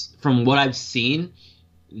 But from what I've seen,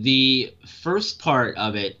 the first part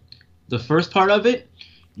of it, the first part of it,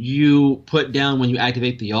 you put down when you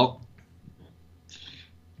activate the ult,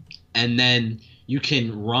 and then you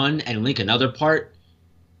can run and link another part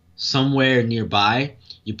somewhere nearby.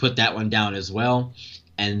 You put that one down as well,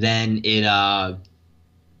 and then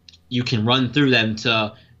you can run through them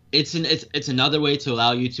to. It's another way to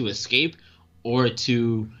allow you to escape or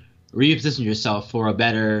to reposition yourself for a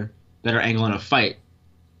better angle in a fight. Okay.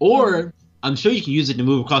 Or I'm sure you can use it to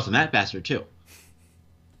move across the map faster too.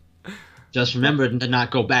 Just Right. remember to not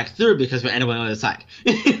go back through because we're ending on the other side.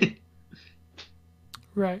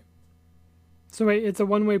 Right. So wait, it's a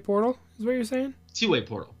one-way portal, is what you're saying? Two-way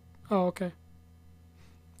portal. Oh, okay.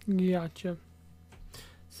 Gotcha.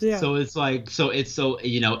 So yeah. So it's like so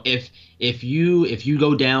if you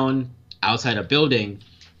go down outside a building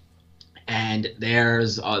and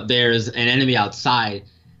there's an enemy outside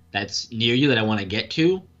that's near you that I want to get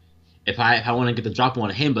to. If I want to get the drop on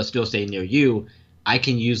him but still stay near you, I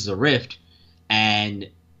can use the rift and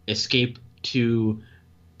escape to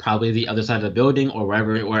probably the other side of the building or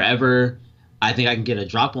wherever I think I can get a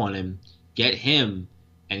drop on him, get him,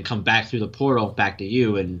 and come back through the portal back to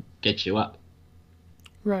you and get you up.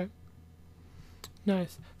 Right.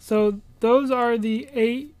 Nice. So those are the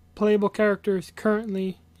 8 playable characters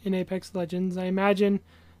currently in Apex Legends. I imagine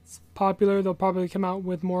it's popular. They'll probably come out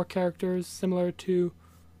with more characters similar to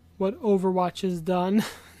what Overwatch has done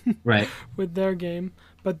Right. with their game.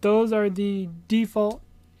 But those are the default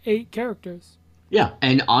 8 characters. Yeah,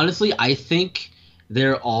 and honestly, I think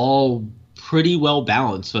they're all pretty well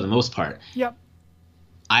balanced for the most part. Yep.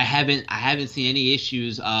 I haven't seen any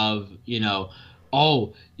issues of,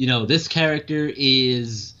 oh, this character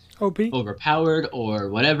is OP. overpowered or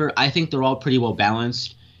whatever. I think they're all pretty well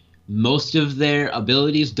balanced. Most of their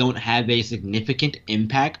abilities don't have a significant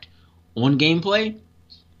impact on gameplay.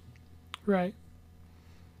 Right.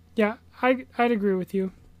 Yeah, I'd agree with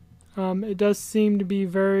you. It does seem to be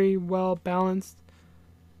very well balanced.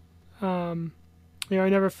 Um, I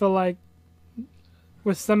never feel like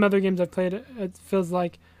with some other games I've played, it feels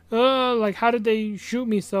like how did they shoot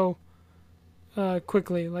me so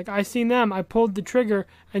quickly? Like I seen them, I pulled the trigger,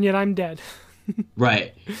 and yet I'm dead.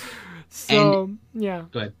 Right. And So yeah,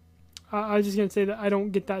 go ahead. I was just gonna say that I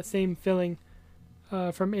don't get that same feeling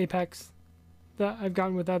from Apex that I've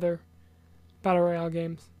gotten with other battle royale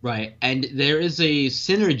games. Right, and there is a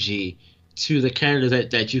synergy to the characters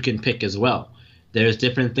that you can pick as well. There's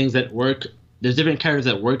different things that work. There's different characters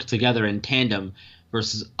that work together in tandem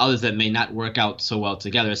versus others that may not work out so well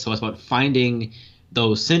together. So it's about finding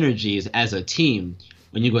those synergies as a team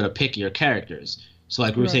when you go to pick your characters. So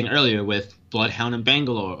like we were saying earlier with Bloodhound and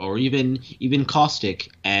Bangalore, or even Caustic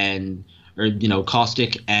and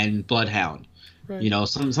Caustic and Bloodhound. Right.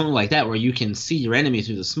 Something like that where you can see your enemy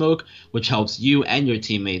through the smoke, which helps you and your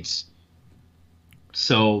teammates.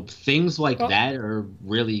 So things like that are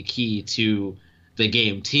really key to the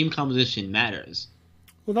game. Team composition matters.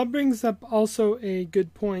 Well, that brings up also a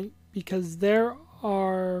good point, because there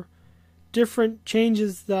are different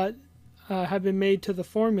changes that have been made to the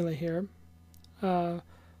formula here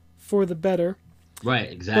for the better.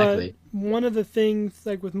 Right, exactly. But one of the things,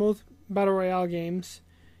 like with most battle royale games,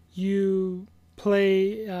 you can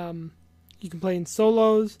play in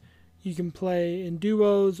solos, you can play in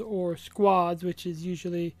duos or squads, which is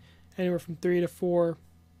usually anywhere from 3 to 4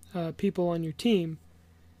 people on your team.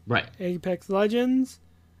 Right. Apex Legends,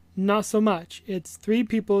 not so much. It's 3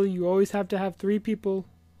 people. You always have to have 3 people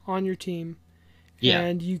on your team. Yeah.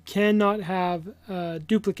 And you cannot have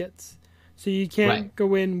duplicates. So you can't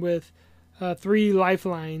go in with 3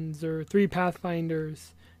 lifelines or 3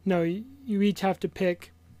 pathfinders. No, you each have to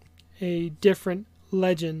pick a different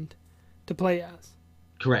legend to play as.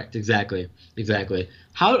 Correct. Exactly.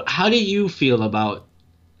 How do you feel about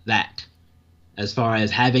that, as far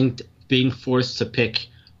as being forced to pick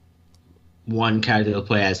one character to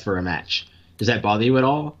play as for a match? Does that bother you at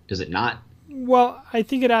all? Does it not? Well, I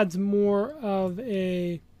think it adds more of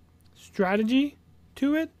a strategy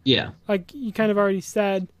to it. Yeah. Like you kind of already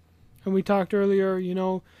said, and we talked earlier,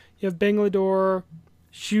 you have Bangalore.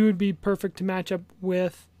 She would be perfect to match up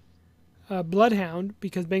with Bloodhound,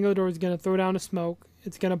 because Bangalore is going to throw down a smoke.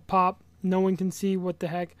 It's going to pop. No one can see what the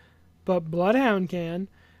heck, but Bloodhound can.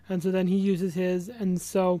 And so then he uses his. And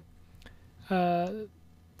so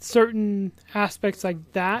certain aspects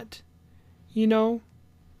like that,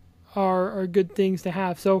 are good things to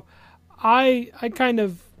have. So I kind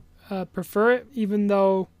of prefer it, even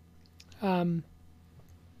though I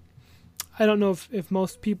don't know if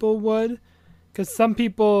most people would, because some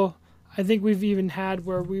people, I think we've even had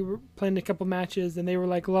where we were playing a couple matches and they were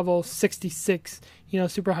like level 66,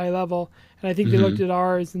 super high level. And I think they looked at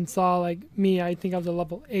ours and saw like me, I think I was a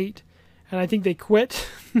level 8. And I think they quit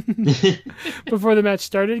before the match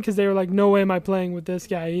started, because they were like, no way am I playing with this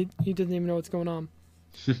guy. He doesn't even know what's going on.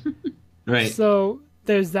 Right. So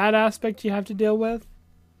there's that aspect you have to deal with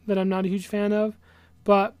that I'm not a huge fan of.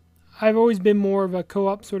 But I've always been more of a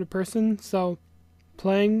co-op sort of person. So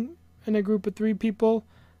playing in a group of 3 people,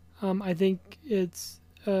 I think it's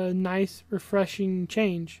a nice, refreshing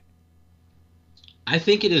change. I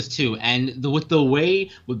think it is too, and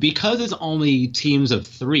because it's only teams of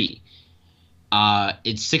 3,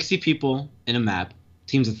 it's 60 people in a map,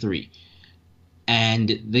 teams of 3,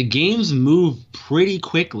 and the games move pretty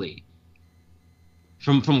quickly.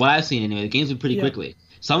 From what I've seen anyway, the games move pretty quickly.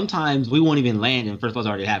 Sometimes we won't even land and first blood's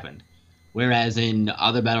already happened, whereas in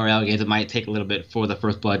other battle royale games it might take a little bit for the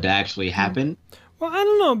first blood to actually happen. Well, I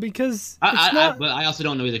don't know, because I also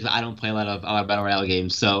don't know either, because I don't play a lot of battle royale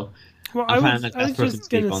games. So, well, I was just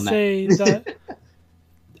gonna say that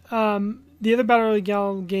the other battle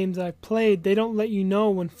royale games I played, they don't let you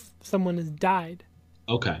know when someone has died.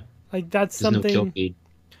 Okay. Like that's There's something. No kill feed.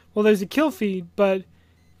 Well, there's a kill feed, but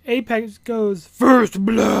Apex goes first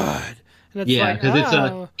blood, and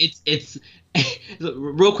it's it's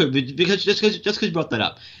real quick, because just because you brought that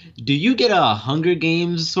up, do you get a Hunger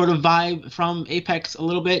Games sort of vibe from Apex a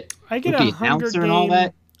little bit? I get a Hunger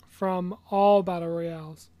Game from all battle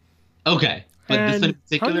royales. Okay, but and this in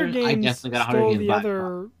particular, I definitely got a Hunger Games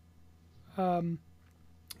vibe.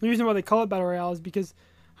 The reason why they call it battle royale is because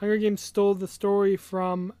Hunger Games stole the story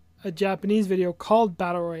from a Japanese video called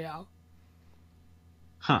Battle Royale.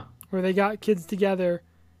 Huh. Where they got kids together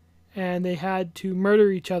and they had to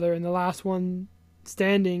murder each other, and the last one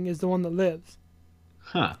standing is the one that lives.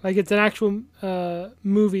 Huh. Like it's an actual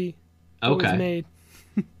movie that was made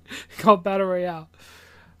called Battle Royale.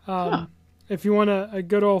 If you want a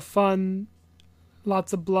good old fun,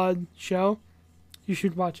 lots of blood show, you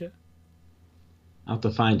should watch it. I'll have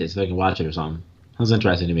to find it so I can watch it or something. Sounds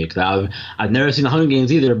interesting to me, because I've never seen the Hunger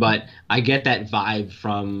Games either, but I get that vibe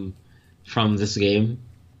from this game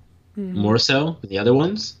more so than the other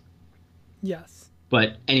ones. Yes.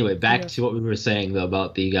 But anyway, back to what we were saying though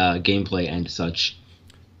about the gameplay and such.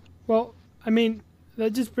 Well, I mean,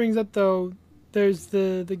 that just brings up though, there's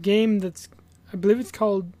the game that's, I believe it's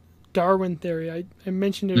called Darwin Theory. I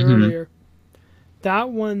mentioned it earlier. That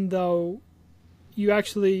one though you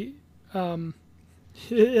actually,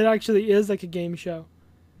 it actually is like a game show.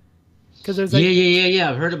 Because there's like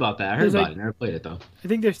Yeah. I've heard about that. I heard there's about like it. Never played it though. I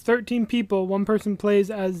think there's 13 people. One person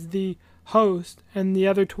plays as the host, and the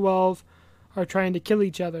other 12 are trying to kill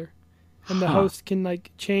each other. And the Huh. host can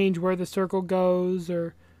like change where the circle goes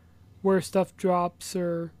or where stuff drops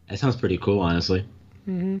or. That sounds pretty cool, honestly.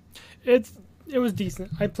 Hmm it was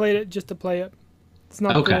decent. I played it just to play it. It's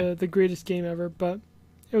not Okay. the greatest game ever, but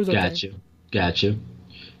it was okay. Got you. Got you.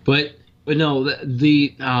 But no,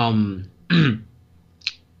 the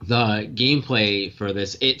the gameplay for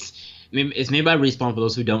this, it's made by Respawn, for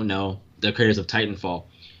those who don't know, the creators of Titanfall.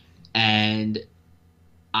 And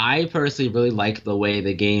I personally really like the way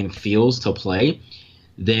the game feels to play.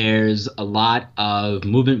 There's a lot of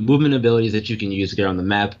movement abilities that you can use to get on the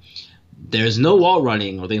map. There's no wall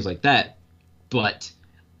running or things like that, but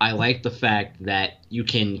I like the fact that you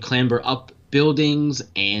can clamber up buildings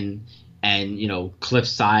and cliff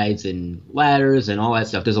sides and ladders and all that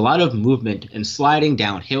stuff. There's a lot of movement and sliding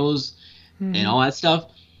down hills and Hmm all that stuff.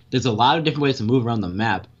 There's a lot of different ways to move around the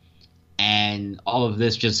map, and all of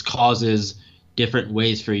this just causes different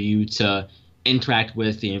ways for you to interact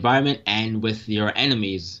with the environment and with your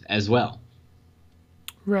enemies as well.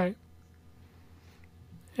 Right.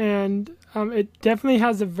 And it definitely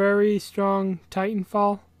has a very strong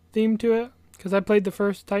Titanfall theme to it because I played the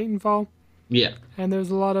first Titanfall, Yeah. and there's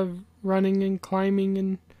a lot of running and climbing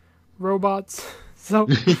and robots. so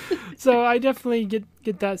so I definitely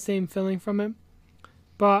get that same feeling from it.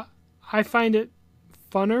 But I find it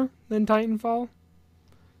funner than Titanfall.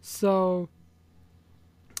 So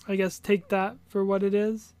I guess take that for what it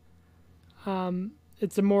is.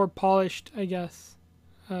 It's a more polished, I guess,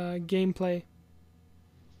 gameplay.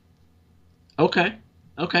 Okay.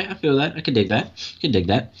 Okay, I feel that. I can dig that. Can dig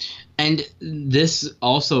that. And this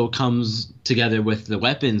also comes together with the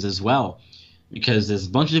weapons as well, because there's a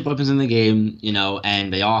bunch of weapons in the game,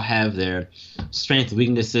 and they all have their strengths,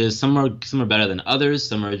 weaknesses. Some are better than others.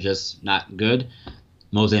 Some are just not good.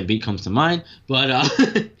 Mozambique comes to mind,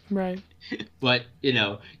 but Right. but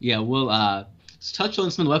yeah, we'll let's touch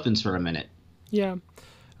on some of the weapons for a minute. Yeah.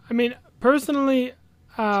 I mean, personally,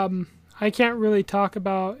 I can't really talk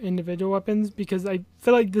about individual weapons because I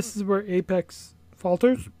feel like this is where Apex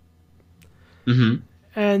falters. Mm-hmm.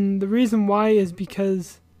 And the reason why is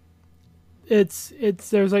because it's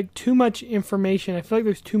there's like too much information. I feel like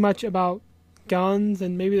there's too much about guns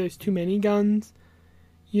and maybe there's too many guns.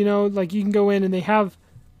 Like you can go in and they have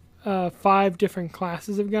 5 different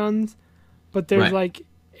classes of guns, but there's Right. like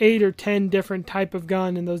 8 or 10 different type of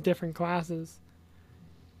gun in those different classes.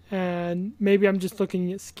 And maybe I'm just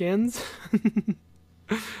looking at skins.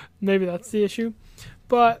 Maybe that's the issue.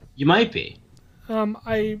 But You might be.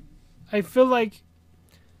 I feel like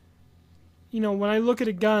when I look at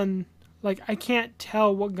a gun, like I can't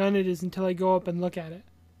tell what gun it is until I go up and look at it.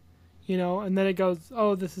 And then it goes,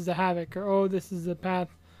 oh, this is a Havoc, or oh, this is a Path,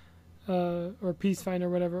 or Peacefinder, or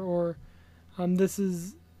whatever, or this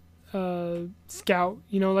is Scout.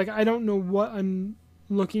 Like I don't know what I'm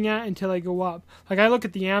looking at until I go up. Like I look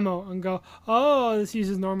at the ammo and go, oh, this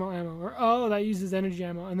uses normal ammo, or oh, that uses energy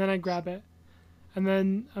ammo, and then I grab it, and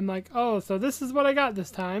then I'm like, oh, so this is what I got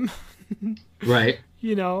this time. Right.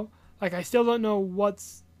 Like I still don't know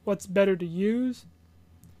what's better to use.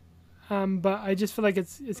 But I just feel like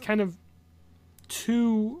it's kind of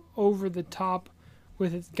too over the top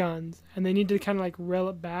with its guns, and they need to kind of like reel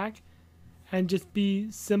it back and just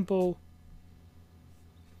be simple.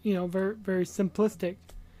 Very very simplistic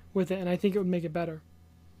with it, and I think it would make it better.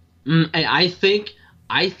 And I think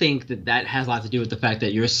that has a lot to do with the fact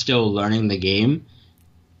that you're still learning the game.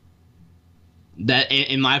 That,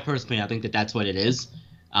 in my personal opinion, I think that's what it is.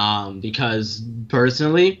 Because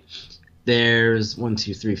personally, there's 1,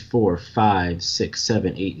 2, 3, 4, 5, 6,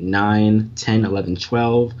 7, 8, 9, 10, 11,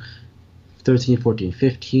 12, 13, 14,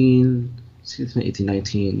 15, 16, 18,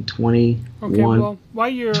 19, 20, Okay, well, while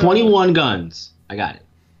you're 21 guns. I got it.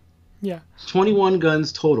 yeah, 21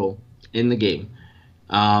 guns total in the game.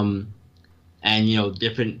 And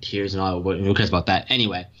different tiers and all. Who cares about that?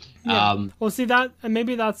 Anyway. yeah. Well, see that, and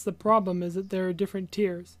maybe that's the problem is that there are different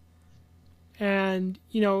tiers, and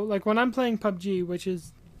like when I'm playing PUBG, which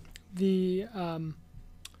is the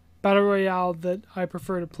battle royale that I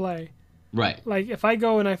prefer to play. Right. Like if I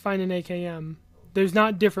go and I find an AKM, there's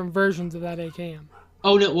not different versions of that AKM.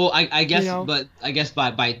 Oh no. Well, I guess, You know? but I guess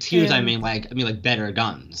by tiers I And- mean like better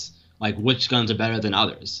guns. Like which guns are better than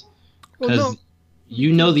others? Well, Because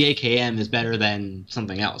no, the AKM is better than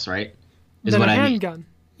something else, right? Is than what a I mean. handgun.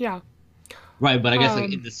 Yeah. Right, but I guess like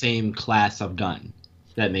Um, in the same class of gun.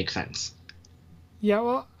 That makes sense. Yeah,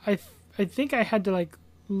 well, I think I had to like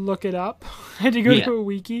look it up. I had to go to a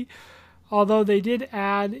wiki. Although they did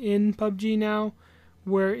add in PUBG now,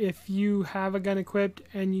 where if you have a gun equipped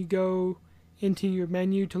and you go into your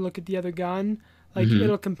menu to look at the other gun, like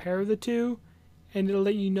it'll compare the two, and it'll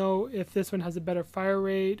let you know if this one has a better fire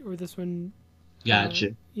rate or this one,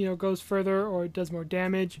 Gotcha. Goes further or does more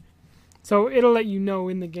damage. So it'll let you know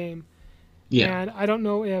in the game. Yeah. And I don't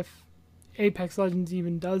know if Apex Legends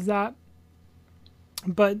even does that,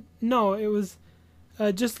 but no, it was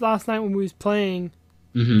just last night when we was playing.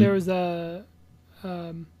 There was a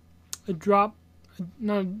drop,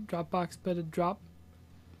 not a drop box, but a drop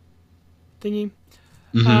thingy.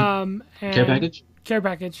 And Care package? Care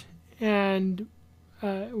package. And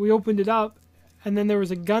we opened it up, and then there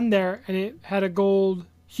was a gun there, and it had a gold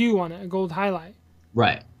hue on it, a gold highlight.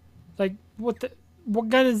 Right. Like, what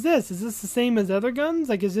gun is this? Is this the same as other guns?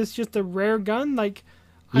 Like, is this just a rare gun? Like,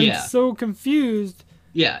 I'm so confused.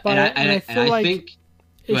 Yeah, and I feel like think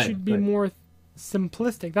it should be more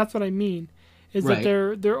simplistic. That's what I mean. Is that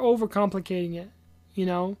they're overcomplicating it, you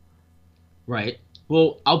know? Right.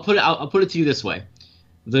 Well, I'll put it to you this way: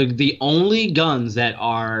 the only guns that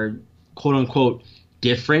are quote unquote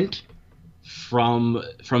different from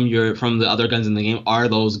the other guns in the game are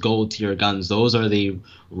those gold tier guns. Those are the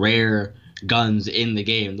rare guns in the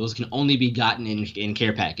game. Those can only be gotten in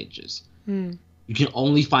care packages. You can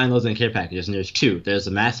only find those in care packages, and there's two. There's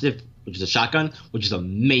a Mastiff, which is a shotgun, which is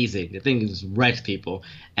amazing. The thing just wrecks people.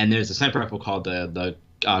 And there's a sniper rifle called the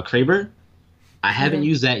Kraber. I haven't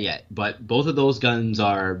used that yet, but both of those guns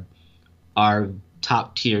are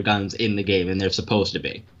top tier guns in the game, and they're supposed to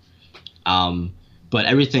be. But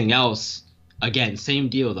everything else, again, same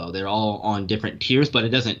deal though. They're all on different tiers, but it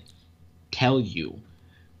doesn't tell you.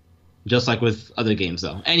 Just like with other games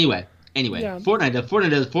though. Anyway,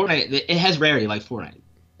 Fortnite, it has rarity like Fortnite.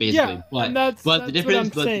 Basically. Yeah, but the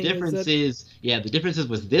difference is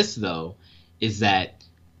with this though, is that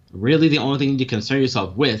really the only thing you need to concern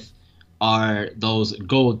yourself with are those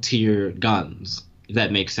gold tier guns, if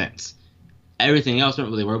that makes sense. Everything else, don't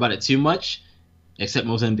really worry about it too much, except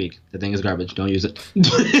Mozambique. The thing is garbage. Don't use it.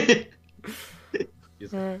 Don't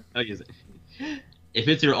use it. If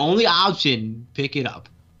it's your only option, pick it up.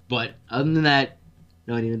 But other than that,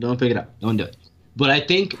 don't pick it up. Don't do it. But I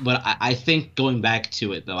think going back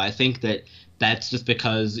to it though, I think that that's just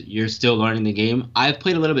because you're still learning the game. I've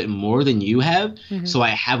played a little bit more than you have, so I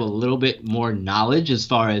have a little bit more knowledge as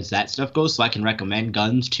far as that stuff goes, so I can recommend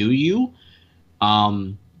guns to you.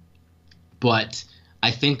 But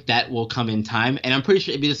I think that will come in time, and I'm pretty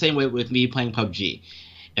sure it'd be the same way with me playing PUBG.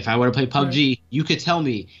 If I were to play PUBG, you could tell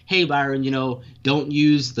me, hey, Byron, don't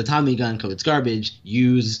use the Tommy gun because it's garbage.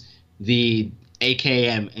 Use the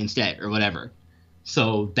AKM instead or whatever.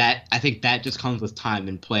 So I think that just comes with time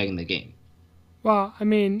and playing the game. Well, I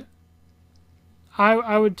mean,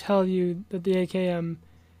 I would tell you that the AKM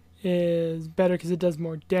is better because it does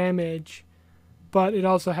more damage, but it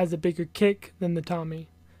also has a bigger kick than the Tommy.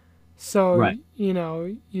 So,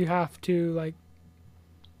 you have to, like,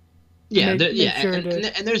 and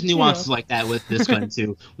there's nuances like that with this gun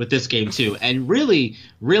too, with this game too. And really,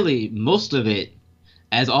 most of it,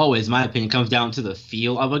 as always, my opinion, comes down to the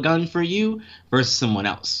feel of a gun for you versus someone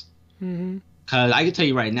else. Because I can tell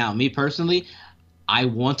you right now, me personally, I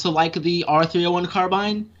want to like the R301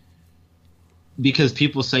 carbine because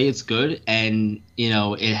people say it's good and,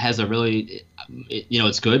 it has a really,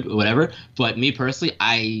 it's good, whatever. But me personally,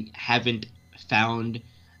 I haven't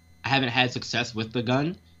had success with the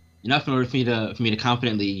gun enough in order for me to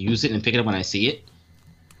confidently use it and pick it up when I see it.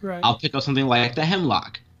 Right. I'll pick up something like the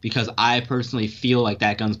Hemlock because I personally feel like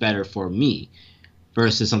that gun's better for me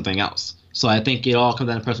versus something else. So I think it all comes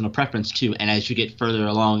down to personal preference too. And as you get further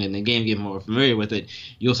along in the game, get more familiar with it,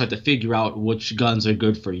 you'll start to figure out which guns are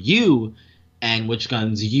good for you and which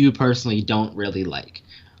guns you personally don't really like.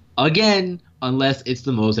 Again, unless it's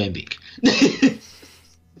the Mozambique.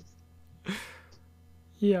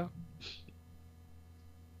 Yeah.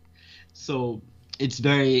 So it's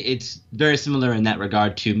very similar in that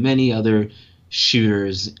regard to many other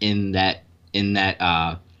shooters in that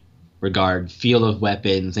regard, feel of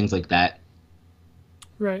weapons, things like that.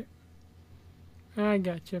 Right. I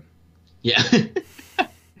got you. Yeah.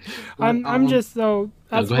 I'm just though.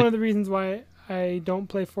 That's one of the reasons why I don't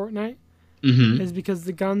play Fortnite. Is because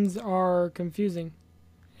the guns are confusing,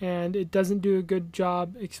 and it doesn't do a good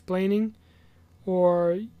job explaining,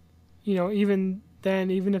 or, even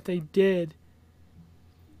if they did,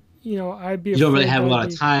 I'd be. You don't really have a lot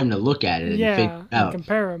of time to look at it and figure it out. And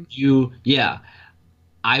compare them.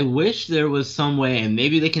 I wish there was some way, and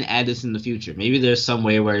maybe they can add this in the future. Maybe there's some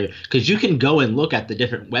way where, because you can go and look at the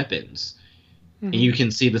different weapons and you can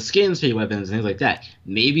see the skins for your weapons and things like that.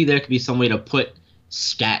 Maybe there could be some way to put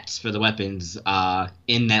stats for the weapons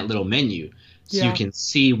in that little menu, so you can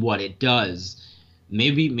see what it does.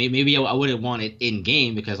 Maybe I wouldn't want it in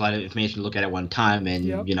game because a lot of information to look at one time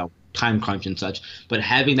and time crunch and such. But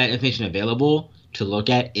having that information available to look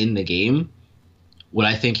at in the game would,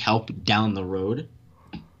 I think, help down the road.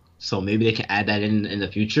 So maybe they can add that in the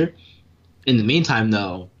future. In the meantime,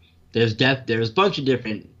 though, there's a bunch of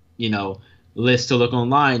different lists to look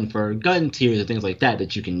online for gun tiers and things like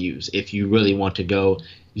that you can use if you really want to go. If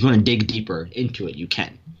you want to dig deeper into it, you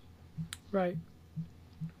can. Right.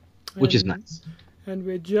 Which is nice. And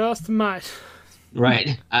we just might.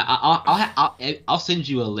 Right. I'll send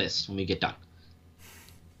you a list when we get done.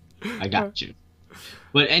 I got you.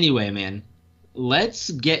 But anyway, man,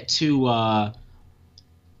 let's get to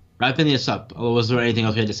wrapping this up. Was there anything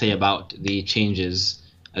else we had to say about the changes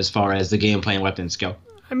as far as the gameplay and weapons go?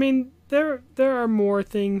 I mean, there are more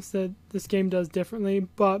things that this game does differently,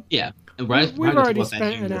 but yeah, we've already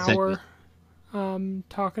spent an hour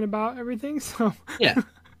talking about everything. So yeah.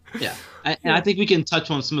 And I think we can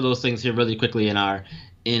touch on some of those things here really quickly in our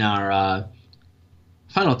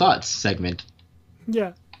final thoughts segment.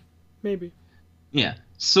 Yeah, maybe. Yeah.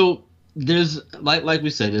 So there's like we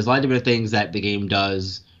said, there's a lot of different things that the game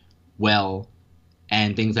does well,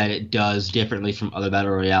 and things that it does differently from other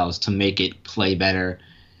battle royales to make it play better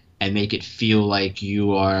and make it feel like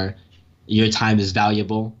your time is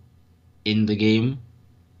valuable in the game.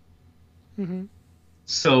 Mm-hmm.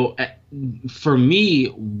 So for me,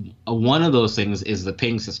 one of those things is the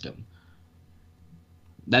ping system.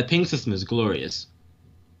 That ping system is glorious.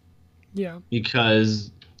 Yeah.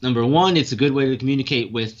 Because number one, it's a good way to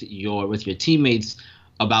communicate with your teammates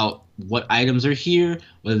about what items are here,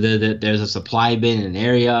 whether there's a supply bin in an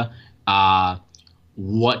area,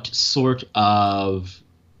 what sort of,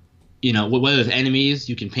 whether there's enemies,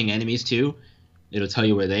 you can ping enemies too. It'll tell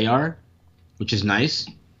you where they are, which is nice.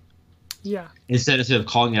 Yeah. Instead of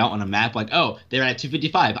calling it out on a map like, oh, they're at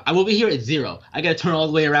 255. I'm over here at 0. I gotta turn all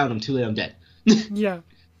the way around. I'm too late. I'm dead. Yeah.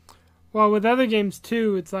 Well, with other games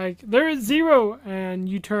too, it's like they're at 0, and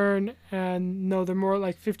you turn, and no, they're more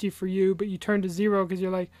like 50 for you, but you turn to 0 because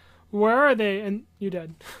you're like, where are they? And you're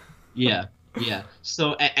dead. Yeah.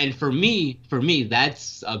 So, and for me,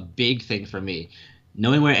 that's a big thing for me.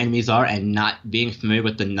 Knowing where enemies are and not being familiar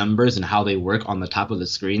with the numbers and how they work on the top of the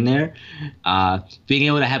screen there, being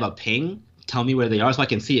able to have a ping tell me where they are so I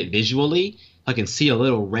can see it visually. I can see a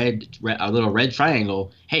little red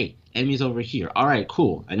triangle. Hey, enemies over here. All right,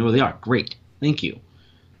 cool. I know where they are. Great. Thank you.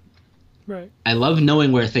 Right. I love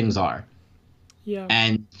knowing where things are. Yeah.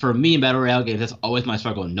 And for me in Battle Royale games, that's always my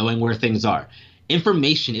struggle, knowing where things are.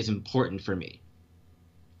 Information is important for me.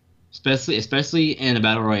 Especially in a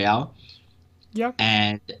Battle Royale. Yeah.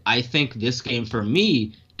 And I think this game, for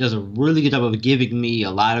me, does a really good job of giving me a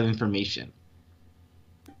lot of information.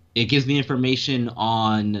 It gives me information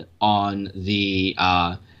on the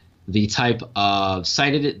type of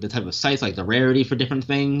sites, like the rarity for different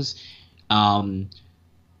things. And,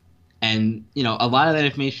 a lot of that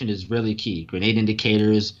information is really key. Grenade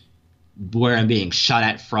indicators, where I'm being shot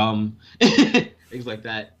at from, things like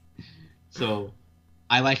that. So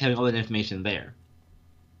I like having all that information there.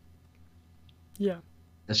 Yeah.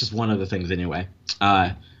 That's just one of the things anyway.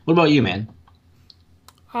 What about you, man?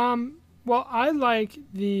 Well, I like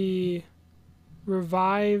the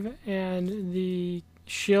revive and the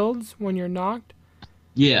shields when you're knocked.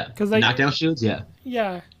 Yeah. Cause knockdown shields, yeah.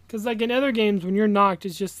 Yeah, because like in other games, when you're knocked,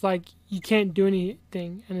 it's just like you can't do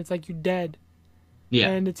anything, and it's like you're dead. Yeah.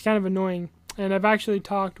 And it's kind of annoying. And I've actually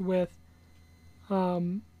talked with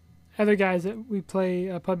other guys that we play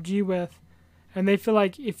PUBG with, and they feel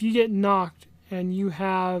like if you get knocked and you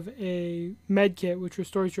have a med kit which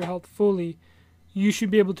restores your health fully, you should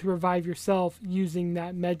be able to revive yourself using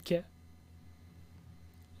that med kit.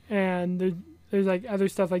 And there's like other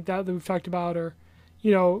stuff like that we've talked about, or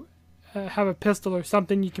have a pistol or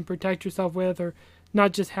something you can protect yourself with, or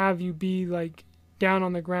not just have you be like down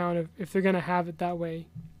on the ground if they're gonna have it that way,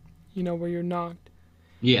 where you're knocked.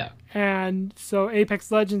 Yeah. And so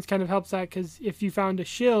Apex Legends kind of helps that, because if you found a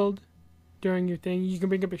shield during your thing, you can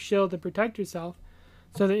bring up a shield to protect yourself,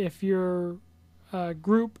 so that if your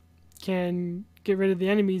group can get rid of the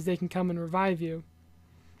enemies, they can come and revive you.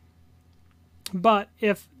 But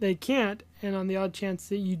if they can't, and on the odd chance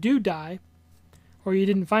that you do die, or you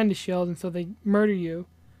didn't find a shield and so they murder you,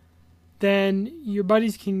 then your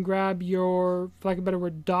buddies can grab your, for lack of a better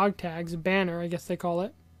word, dog tags, a banner, I guess they call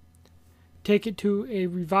it, take it to a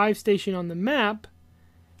revive station on the map,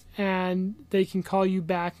 and they can call you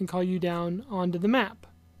back and call you down onto the map.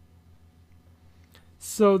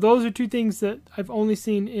 So those are two things that I've only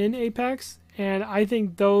seen in Apex, and I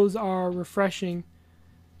think those are refreshing.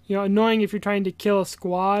 You know, annoying if you're trying to kill a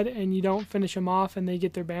squad and you don't finish them off and they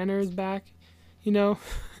get their banners back, you know.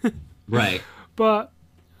 Right. But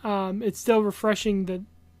it's still refreshing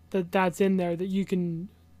that's in there, that you can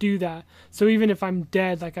do that. So even if I'm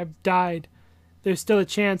dead, like I've died, there's still a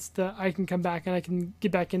chance that I can come back and I can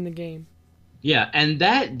get back in the game. Yeah, and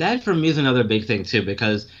that for me is another big thing too,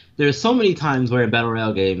 because there's so many times where in battle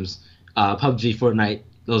royale games, PUBG, Fortnite,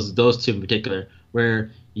 those two in particular,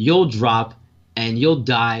 where you'll drop and you'll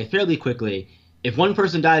die fairly quickly. If one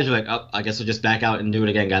person dies, you're like, oh, I guess we'll just back out and do it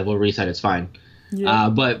again, guys. We'll reset. It's fine. Yeah.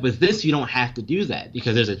 But with this, you don't have to do that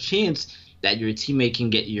because there's a chance that your teammate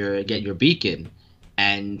can get your beacon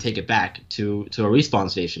and take it back to a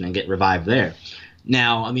respawn station and get revived there.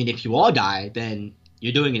 Now, I mean, if you all die, then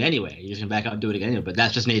you're doing it anyway. You're just gonna back out and do it again anyway. But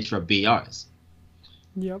that's just nature of BRs.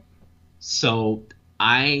 Yep. So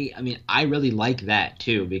I mean, I really like that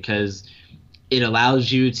too because it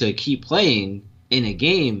allows you to keep playing in a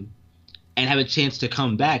game and have a chance to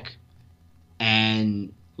come back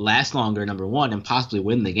and last longer, number one, and possibly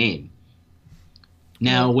win the game.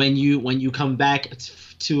 Now, when you come back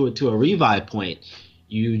to a revive point,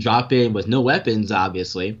 you drop in with no weapons,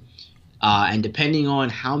 obviously, and depending on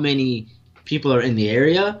how many people are in the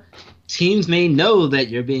area, teams may know that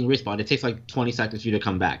you're being respawned. It takes like 20 seconds for you to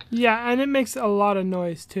come back. Yeah, and it makes a lot of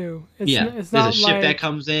noise too. It's There's not a ship that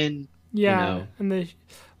comes in. Yeah, you know. and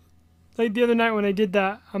like the other night when I did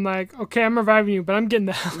that, I'm like, okay, I'm reviving you, but I'm getting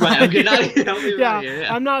the hell Right, out I'm of getting out of here. here. Don't leave Yeah, right here.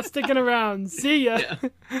 Yeah. I'm not sticking around. See ya.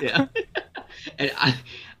 Yeah. And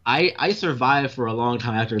I survived for a long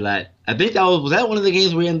time after that. I think was that one of the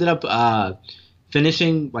games where we ended up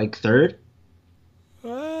finishing like third?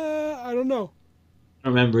 I don't know. I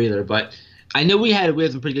don't remember either, but I know we had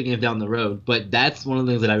some pretty good games down the road, but that's one of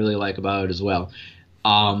the things that I really like about it as well.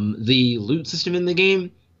 The loot system in the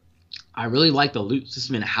game, I really like the loot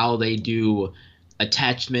system and how they do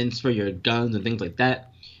attachments for your guns and things like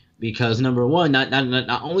that. Because number one,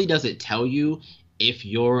 not only does it tell you if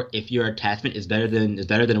your attachment is better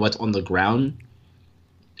than what's on the ground,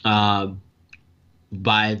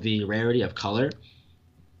 by the rarity of color,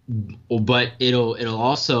 but it'll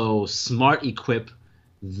also smart equip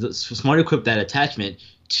that attachment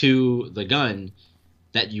to the gun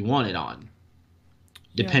that you want it on,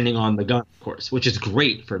 depending on the gun, of course, which is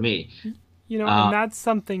great for me. You know, and that's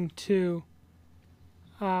something too.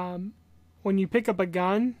 When you pick up a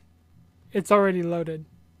gun, it's already loaded.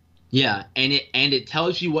 Yeah, and it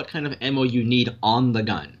tells you what kind of ammo you need on the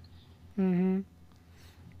gun. Mm-hmm.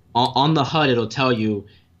 On the HUD, it'll tell you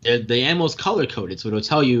the ammo's color coded, so it'll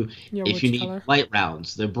tell you if you need color? light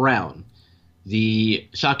rounds, they're brown. The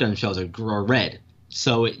shotgun shells are red,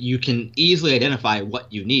 so you can easily identify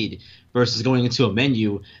what you need versus going into a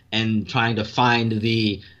menu and trying to find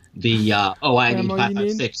the I need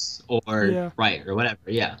 5.56 or right or whatever.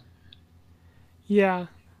 Yeah. Yeah,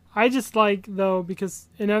 I just like though because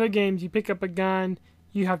in other games you pick up a gun,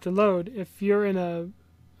 you have to load. If you're in a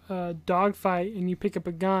dogfight and you pick up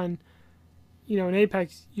a gun, you know, in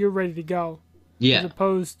Apex you're ready to go. Yeah. As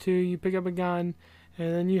opposed to you pick up a gun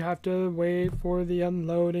and then you have to wait for the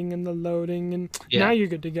unloading and the loading and now you're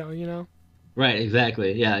good to go, you know? Right,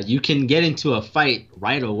 exactly. Yeah, you can get into a fight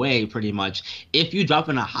right away pretty much. If you drop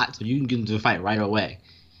in a hot zone, you can get into a fight right away.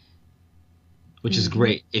 Which is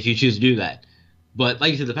great if you choose to do that. But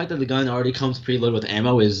like you said, the fact that the gun already comes preloaded with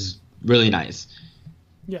ammo is really nice.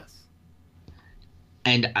 Yes.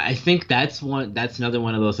 And I think that's another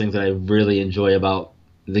one of those things that I really enjoy about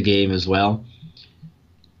the game as well.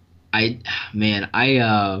 I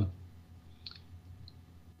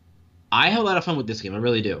have a lot of fun with this game. I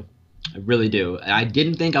really do. I really do. I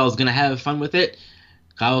didn't think I was going to have fun with it.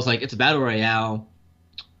 I was like, it's a battle royale.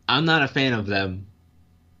 I'm not a fan of them.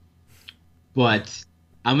 But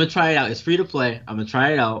I'm going to try it out. It's free to play. I'm going to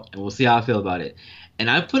try it out, and we'll see how I feel about it. And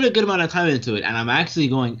I put a good amount of time into it, and I'm actually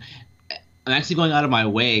going out of my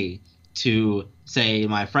way to say to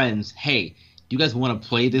my friends, hey, do you guys want to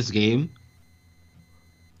play this game?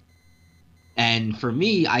 And for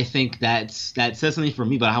me, I think that says something for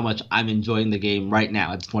me about how much I'm enjoying the game right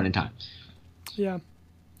now at this point in time. Yeah,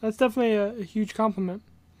 that's definitely a huge compliment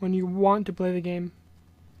when you want to play the game.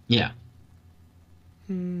 Yeah.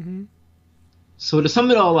 Mm-hmm. So to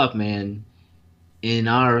sum it all up, man, in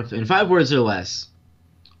 5 words or less,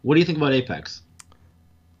 what do you think about Apex?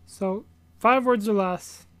 So 5 words or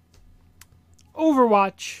less.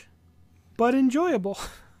 Overwatch, but enjoyable.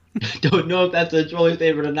 Don't know if that's a troll's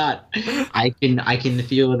favorite or not. I can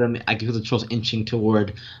feel them. I can feel the trolls inching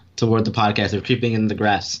toward the podcast. They're creeping in the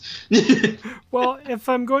grass. Well, if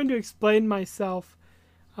I'm going to explain myself,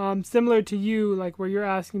 Similar to you, like where you're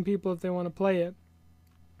asking people if they want to play it.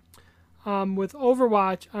 With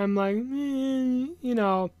Overwatch, I'm like,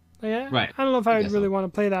 Right. I don't know if I I would guess really so. want to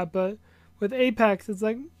play that, but with Apex, it's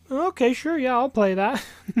like, okay, sure, yeah, I'll play that.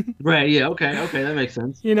 Right. Yeah. Okay. Okay. That makes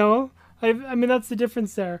sense. you know, I mean, that's the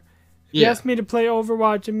difference there. If you Yeah. ask me to play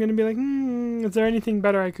Overwatch, I'm gonna be like, is there anything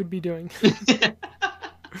better I could be doing?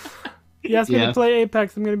 You ask me to Yeah. play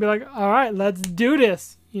Apex, I'm gonna be like, all right, let's do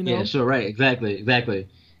this. Yeah. Sure. Right. Exactly. Exactly.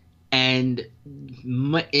 And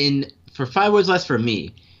in for 5 words less for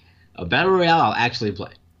me, a battle royale I'll actually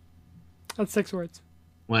play. That's 6 words.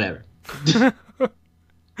 Whatever.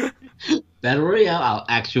 Battle royale I'll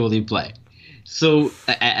actually play. So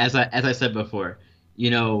as I said before,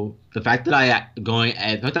 the fact that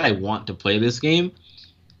I want to play this game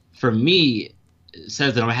for me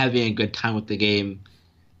says that I'm having a good time with the game,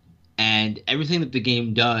 and everything that the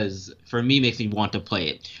game does for me makes me want to play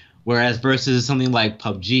it. Whereas versus something like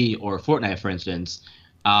PUBG or Fortnite, for instance,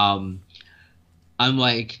 um, I'm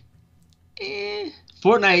like,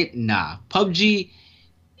 Fortnite, nah. PUBG,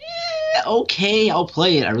 okay, I'll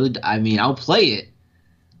play it. I mean, I'll play it,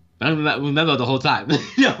 but I don't remember the whole time.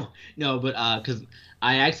 No, no, but because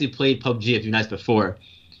I actually played PUBG a few nights before,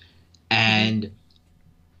 hmm and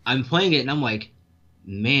I'm playing it, and I'm like,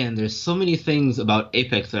 man, there's so many things about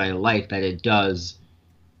Apex that I like that it does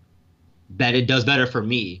better for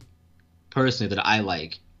me personally that I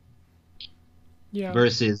like Yeah.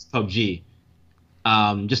 versus PUBG.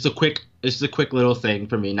 Just a quick little thing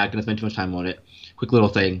for me. Not gonna spend too much time on it. Quick little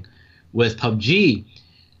thing with PUBG.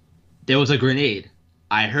 There was a grenade.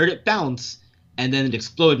 I heard it bounce, and then it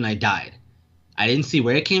exploded, and I died. I didn't see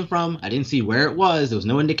where it came from. I didn't see where it was. There was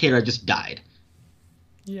no indicator. I just died.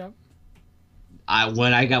 Yeah.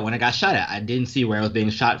 When I got shot at, I didn't see where I was being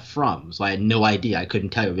shot from, so I had no idea. I couldn't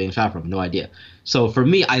tell you where being shot from. No idea. So for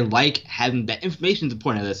me, I like having that information is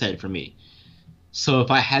important, as I said, for me. So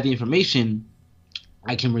if I have the information,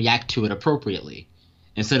 I can react to it appropriately,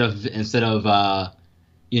 instead of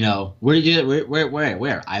where did you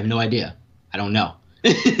where I have no idea. I don't know.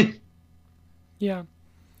 Yeah.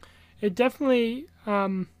 It definitely.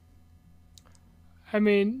 I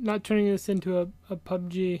mean, not turning this into a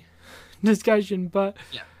PUBG discussion, but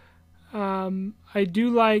Yeah. I do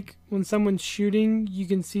like when someone's shooting, you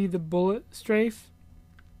can see the bullet strafe,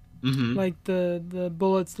 Mm-hmm. like the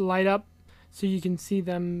bullets light up, so you can see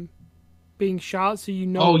them being shot, so you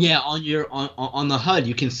Oh know. yeah, on the HUD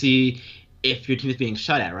you can see if your team is being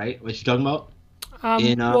shot at, right? What you talking about?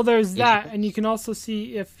 In Well, there's in that, and you Apex? can also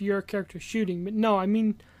see if your character's shooting. But no, I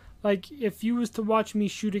mean, like if you was to watch me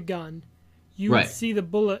shoot a gun, you would Right. see the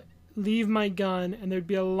bullet leave my gun, and there'd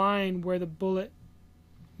be a line where the bullet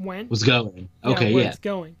went. Was going. Yeah, Okay, where yeah. it's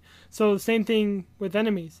going. So the same thing with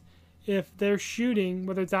enemies. If they're shooting,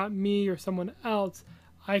 whether it's at me or someone else,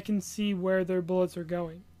 I can see where their bullets are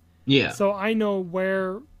going. Yeah. So I know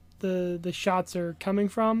where the shots are coming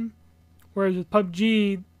from. Whereas with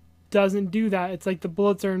PUBG doesn't do that. It's like the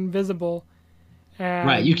bullets are invisible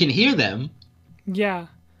Right. You and can hear them. yeah,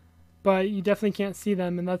 but you definitely can't see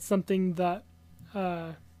them, and that's something that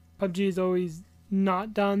uh, PUBG has always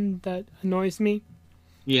not done that annoys me.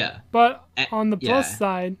 Yeah. But Eh, on the plus yeah.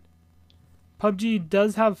 side, PUBG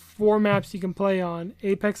does have 4 maps you can play on.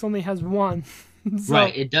 Apex only has one.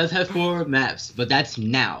 Right. So It does have 4 maps, but that's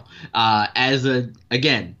now. As a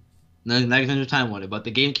again, not gonna spend time on it, but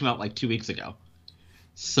the game came out like 2 weeks ago,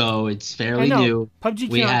 so it's I fairly know new. PUBG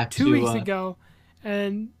We came out have two to, weeks ago,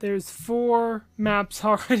 and there's 4 maps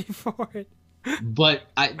already for it.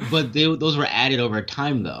 those were added over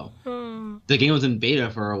time though. The game was in beta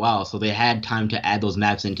for a while, so they had time to add those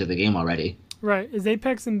maps into the game already. Right. Is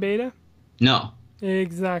Apex in beta? No,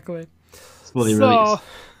 Exactly. it's fully So, released.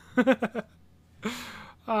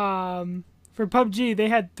 for PUBG, they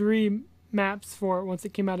had 3 maps for it once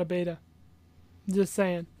it came out of beta. Just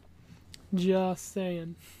saying. Just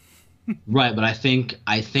saying. Right, but I think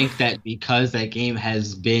that because that game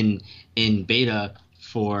has been in beta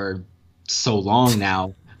for so long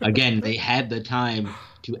now, again, they had the time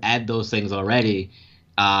to add those things already.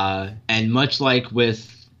 And much like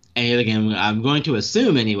with any other game, I'm going to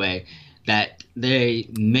assume anyway that they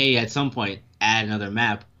may at some point add another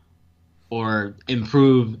map or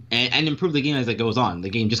improve the game as it goes on. The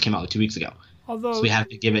game just came out like 2 weeks ago, so we Although, have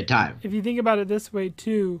to give it time. if you think about it this way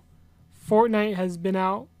too, Fortnite has been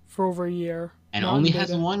out for over a year, And not only in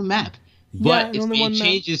has beta. one map. Yeah, But and it's only made one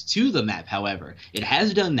map. changes to the map, however. It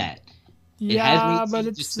has done that. It has Yeah, made but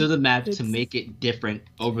changes to the map to it's make it different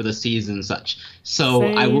over the season and such.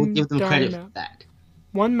 So I will same give them darn credit for map. that.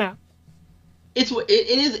 One map. It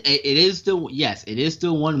is still, yes, it is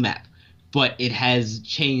still one map. but it has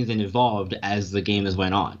changed and evolved as the game has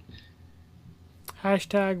went on.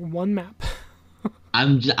 Hashtag one map.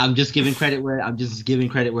 I'm just giving credit where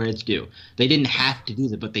it's due. They didn't have to do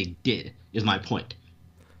that, but they did. Is my point.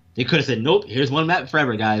 They could have said, "Nope, here's one map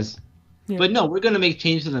forever, guys." Yeah. But no, we're gonna make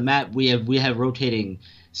changes to the map. We have rotating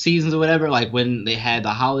seasons or whatever. Like when they had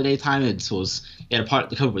the holiday time, they had a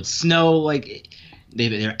part covered with snow. Like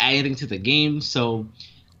they're adding to the game, so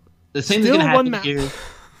the same thing's gonna happen here.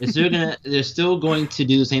 They're still going to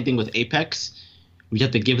do the same thing with Apex. We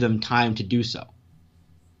have to give them time to do so.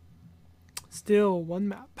 Still one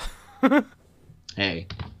map. Hey,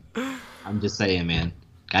 I'm just saying, man.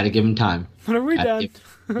 Gotta give them time. But are we done?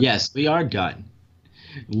 Yes, we are done.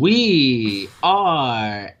 We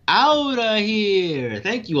are out of here.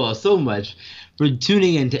 Thank you all so much for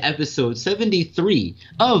tuning in to episode 73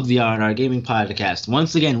 of the R&R Gaming Podcast.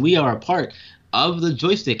 Once again, we are a part of the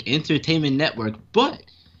Joystick Entertainment Network. But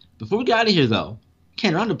before we get out of here, though,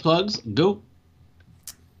 Ken, round of plugs, go.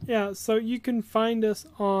 Yeah, so you can find us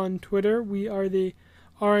on Twitter. We are the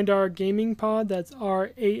R&R Gaming Pod. That's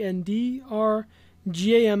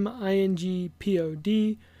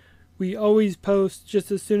RANDRGAMINGPOD. We always post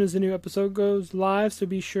just as soon as a new episode goes live, so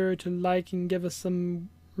be sure to like and give us some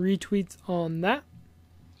retweets on that.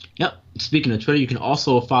 Yep. Speaking of Twitter, you can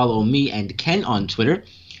also follow me and Ken on Twitter.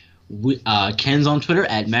 Ken's on Twitter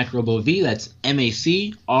at MacRoboV. That's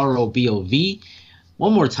MacRobov.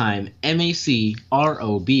 One more time,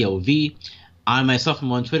 MacRobov. I myself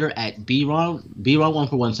am on Twitter at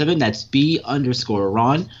BRon1417. That's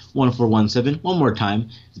B_Ron1417. One more time,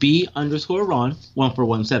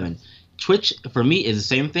 B_Ron1417. Twitch for me is the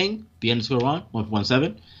same thing,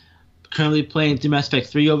 B_Ron1417. Currently playing through Mass Effect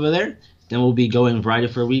 3 over there. Then we'll be going variety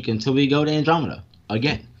for a week until we go to Andromeda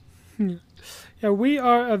again. Yeah, we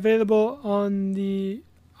are available on the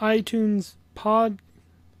iTunes Pod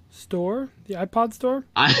Store, the iPod Store,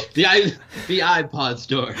 the iPod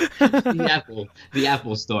Store, the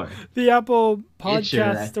Apple Store, the Apple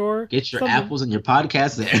Podcast Store. Get your apples and your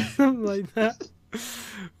podcasts there, something like that.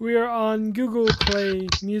 We are on Google Play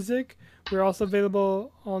Music. We're also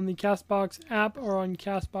available on the Castbox app or on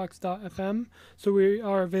Castbox.fm. So we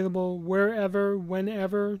are available wherever,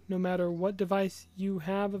 whenever, no matter what device you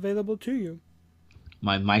have available to you.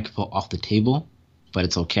 My mic fell off the table, but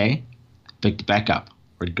it's okay. Picked it back up.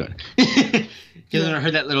 We're good. Because I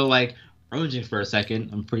heard that little rummaging for a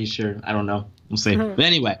second. I'm pretty sure. I don't know. We'll see. But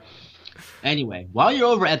anyway, while you're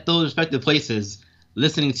over at those respective places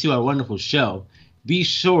listening to our wonderful show, be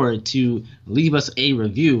sure to leave us a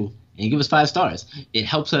review and give us 5 stars. It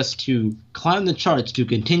helps us to climb the charts to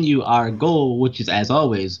continue our goal, which is, as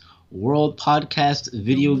always, World Podcast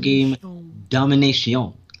Video Game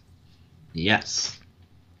Domination. Yes.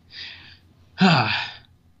 But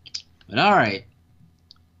all right.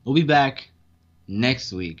 We'll be back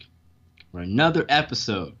next week for another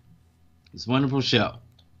episode of this wonderful show.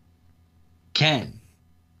 Ken,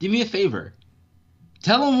 do me a favor.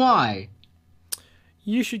 Tell them why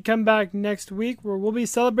you should come back next week, where we'll be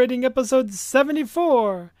celebrating episode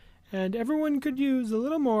 74, and everyone could use a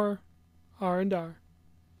little more R&R.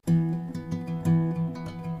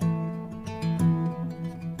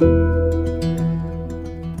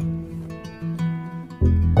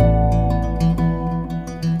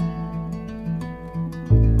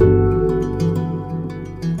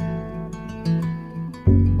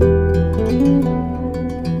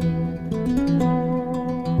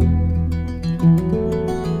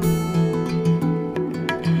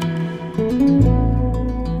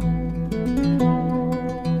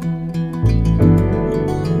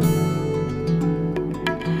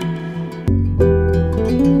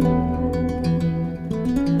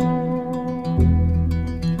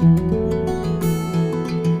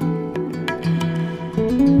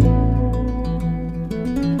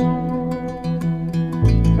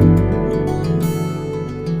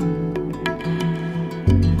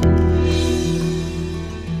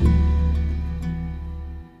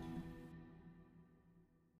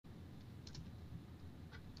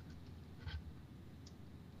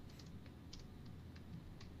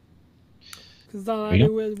 Cause all I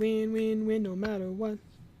do is win, win, win, no matter what.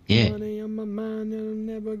 Yeah. Money on my mind, and I'll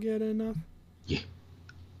never get enough. Yeah.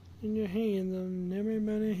 In your hands, and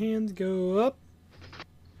everybody's hands go up.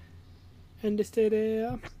 And they stay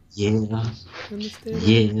there. Yeah. And they stay there.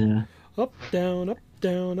 Yeah. Up, down, up,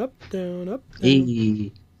 down, up, down, up, down.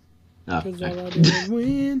 Hey. Cause all I do is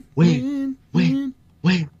win, win, win,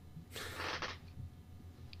 win.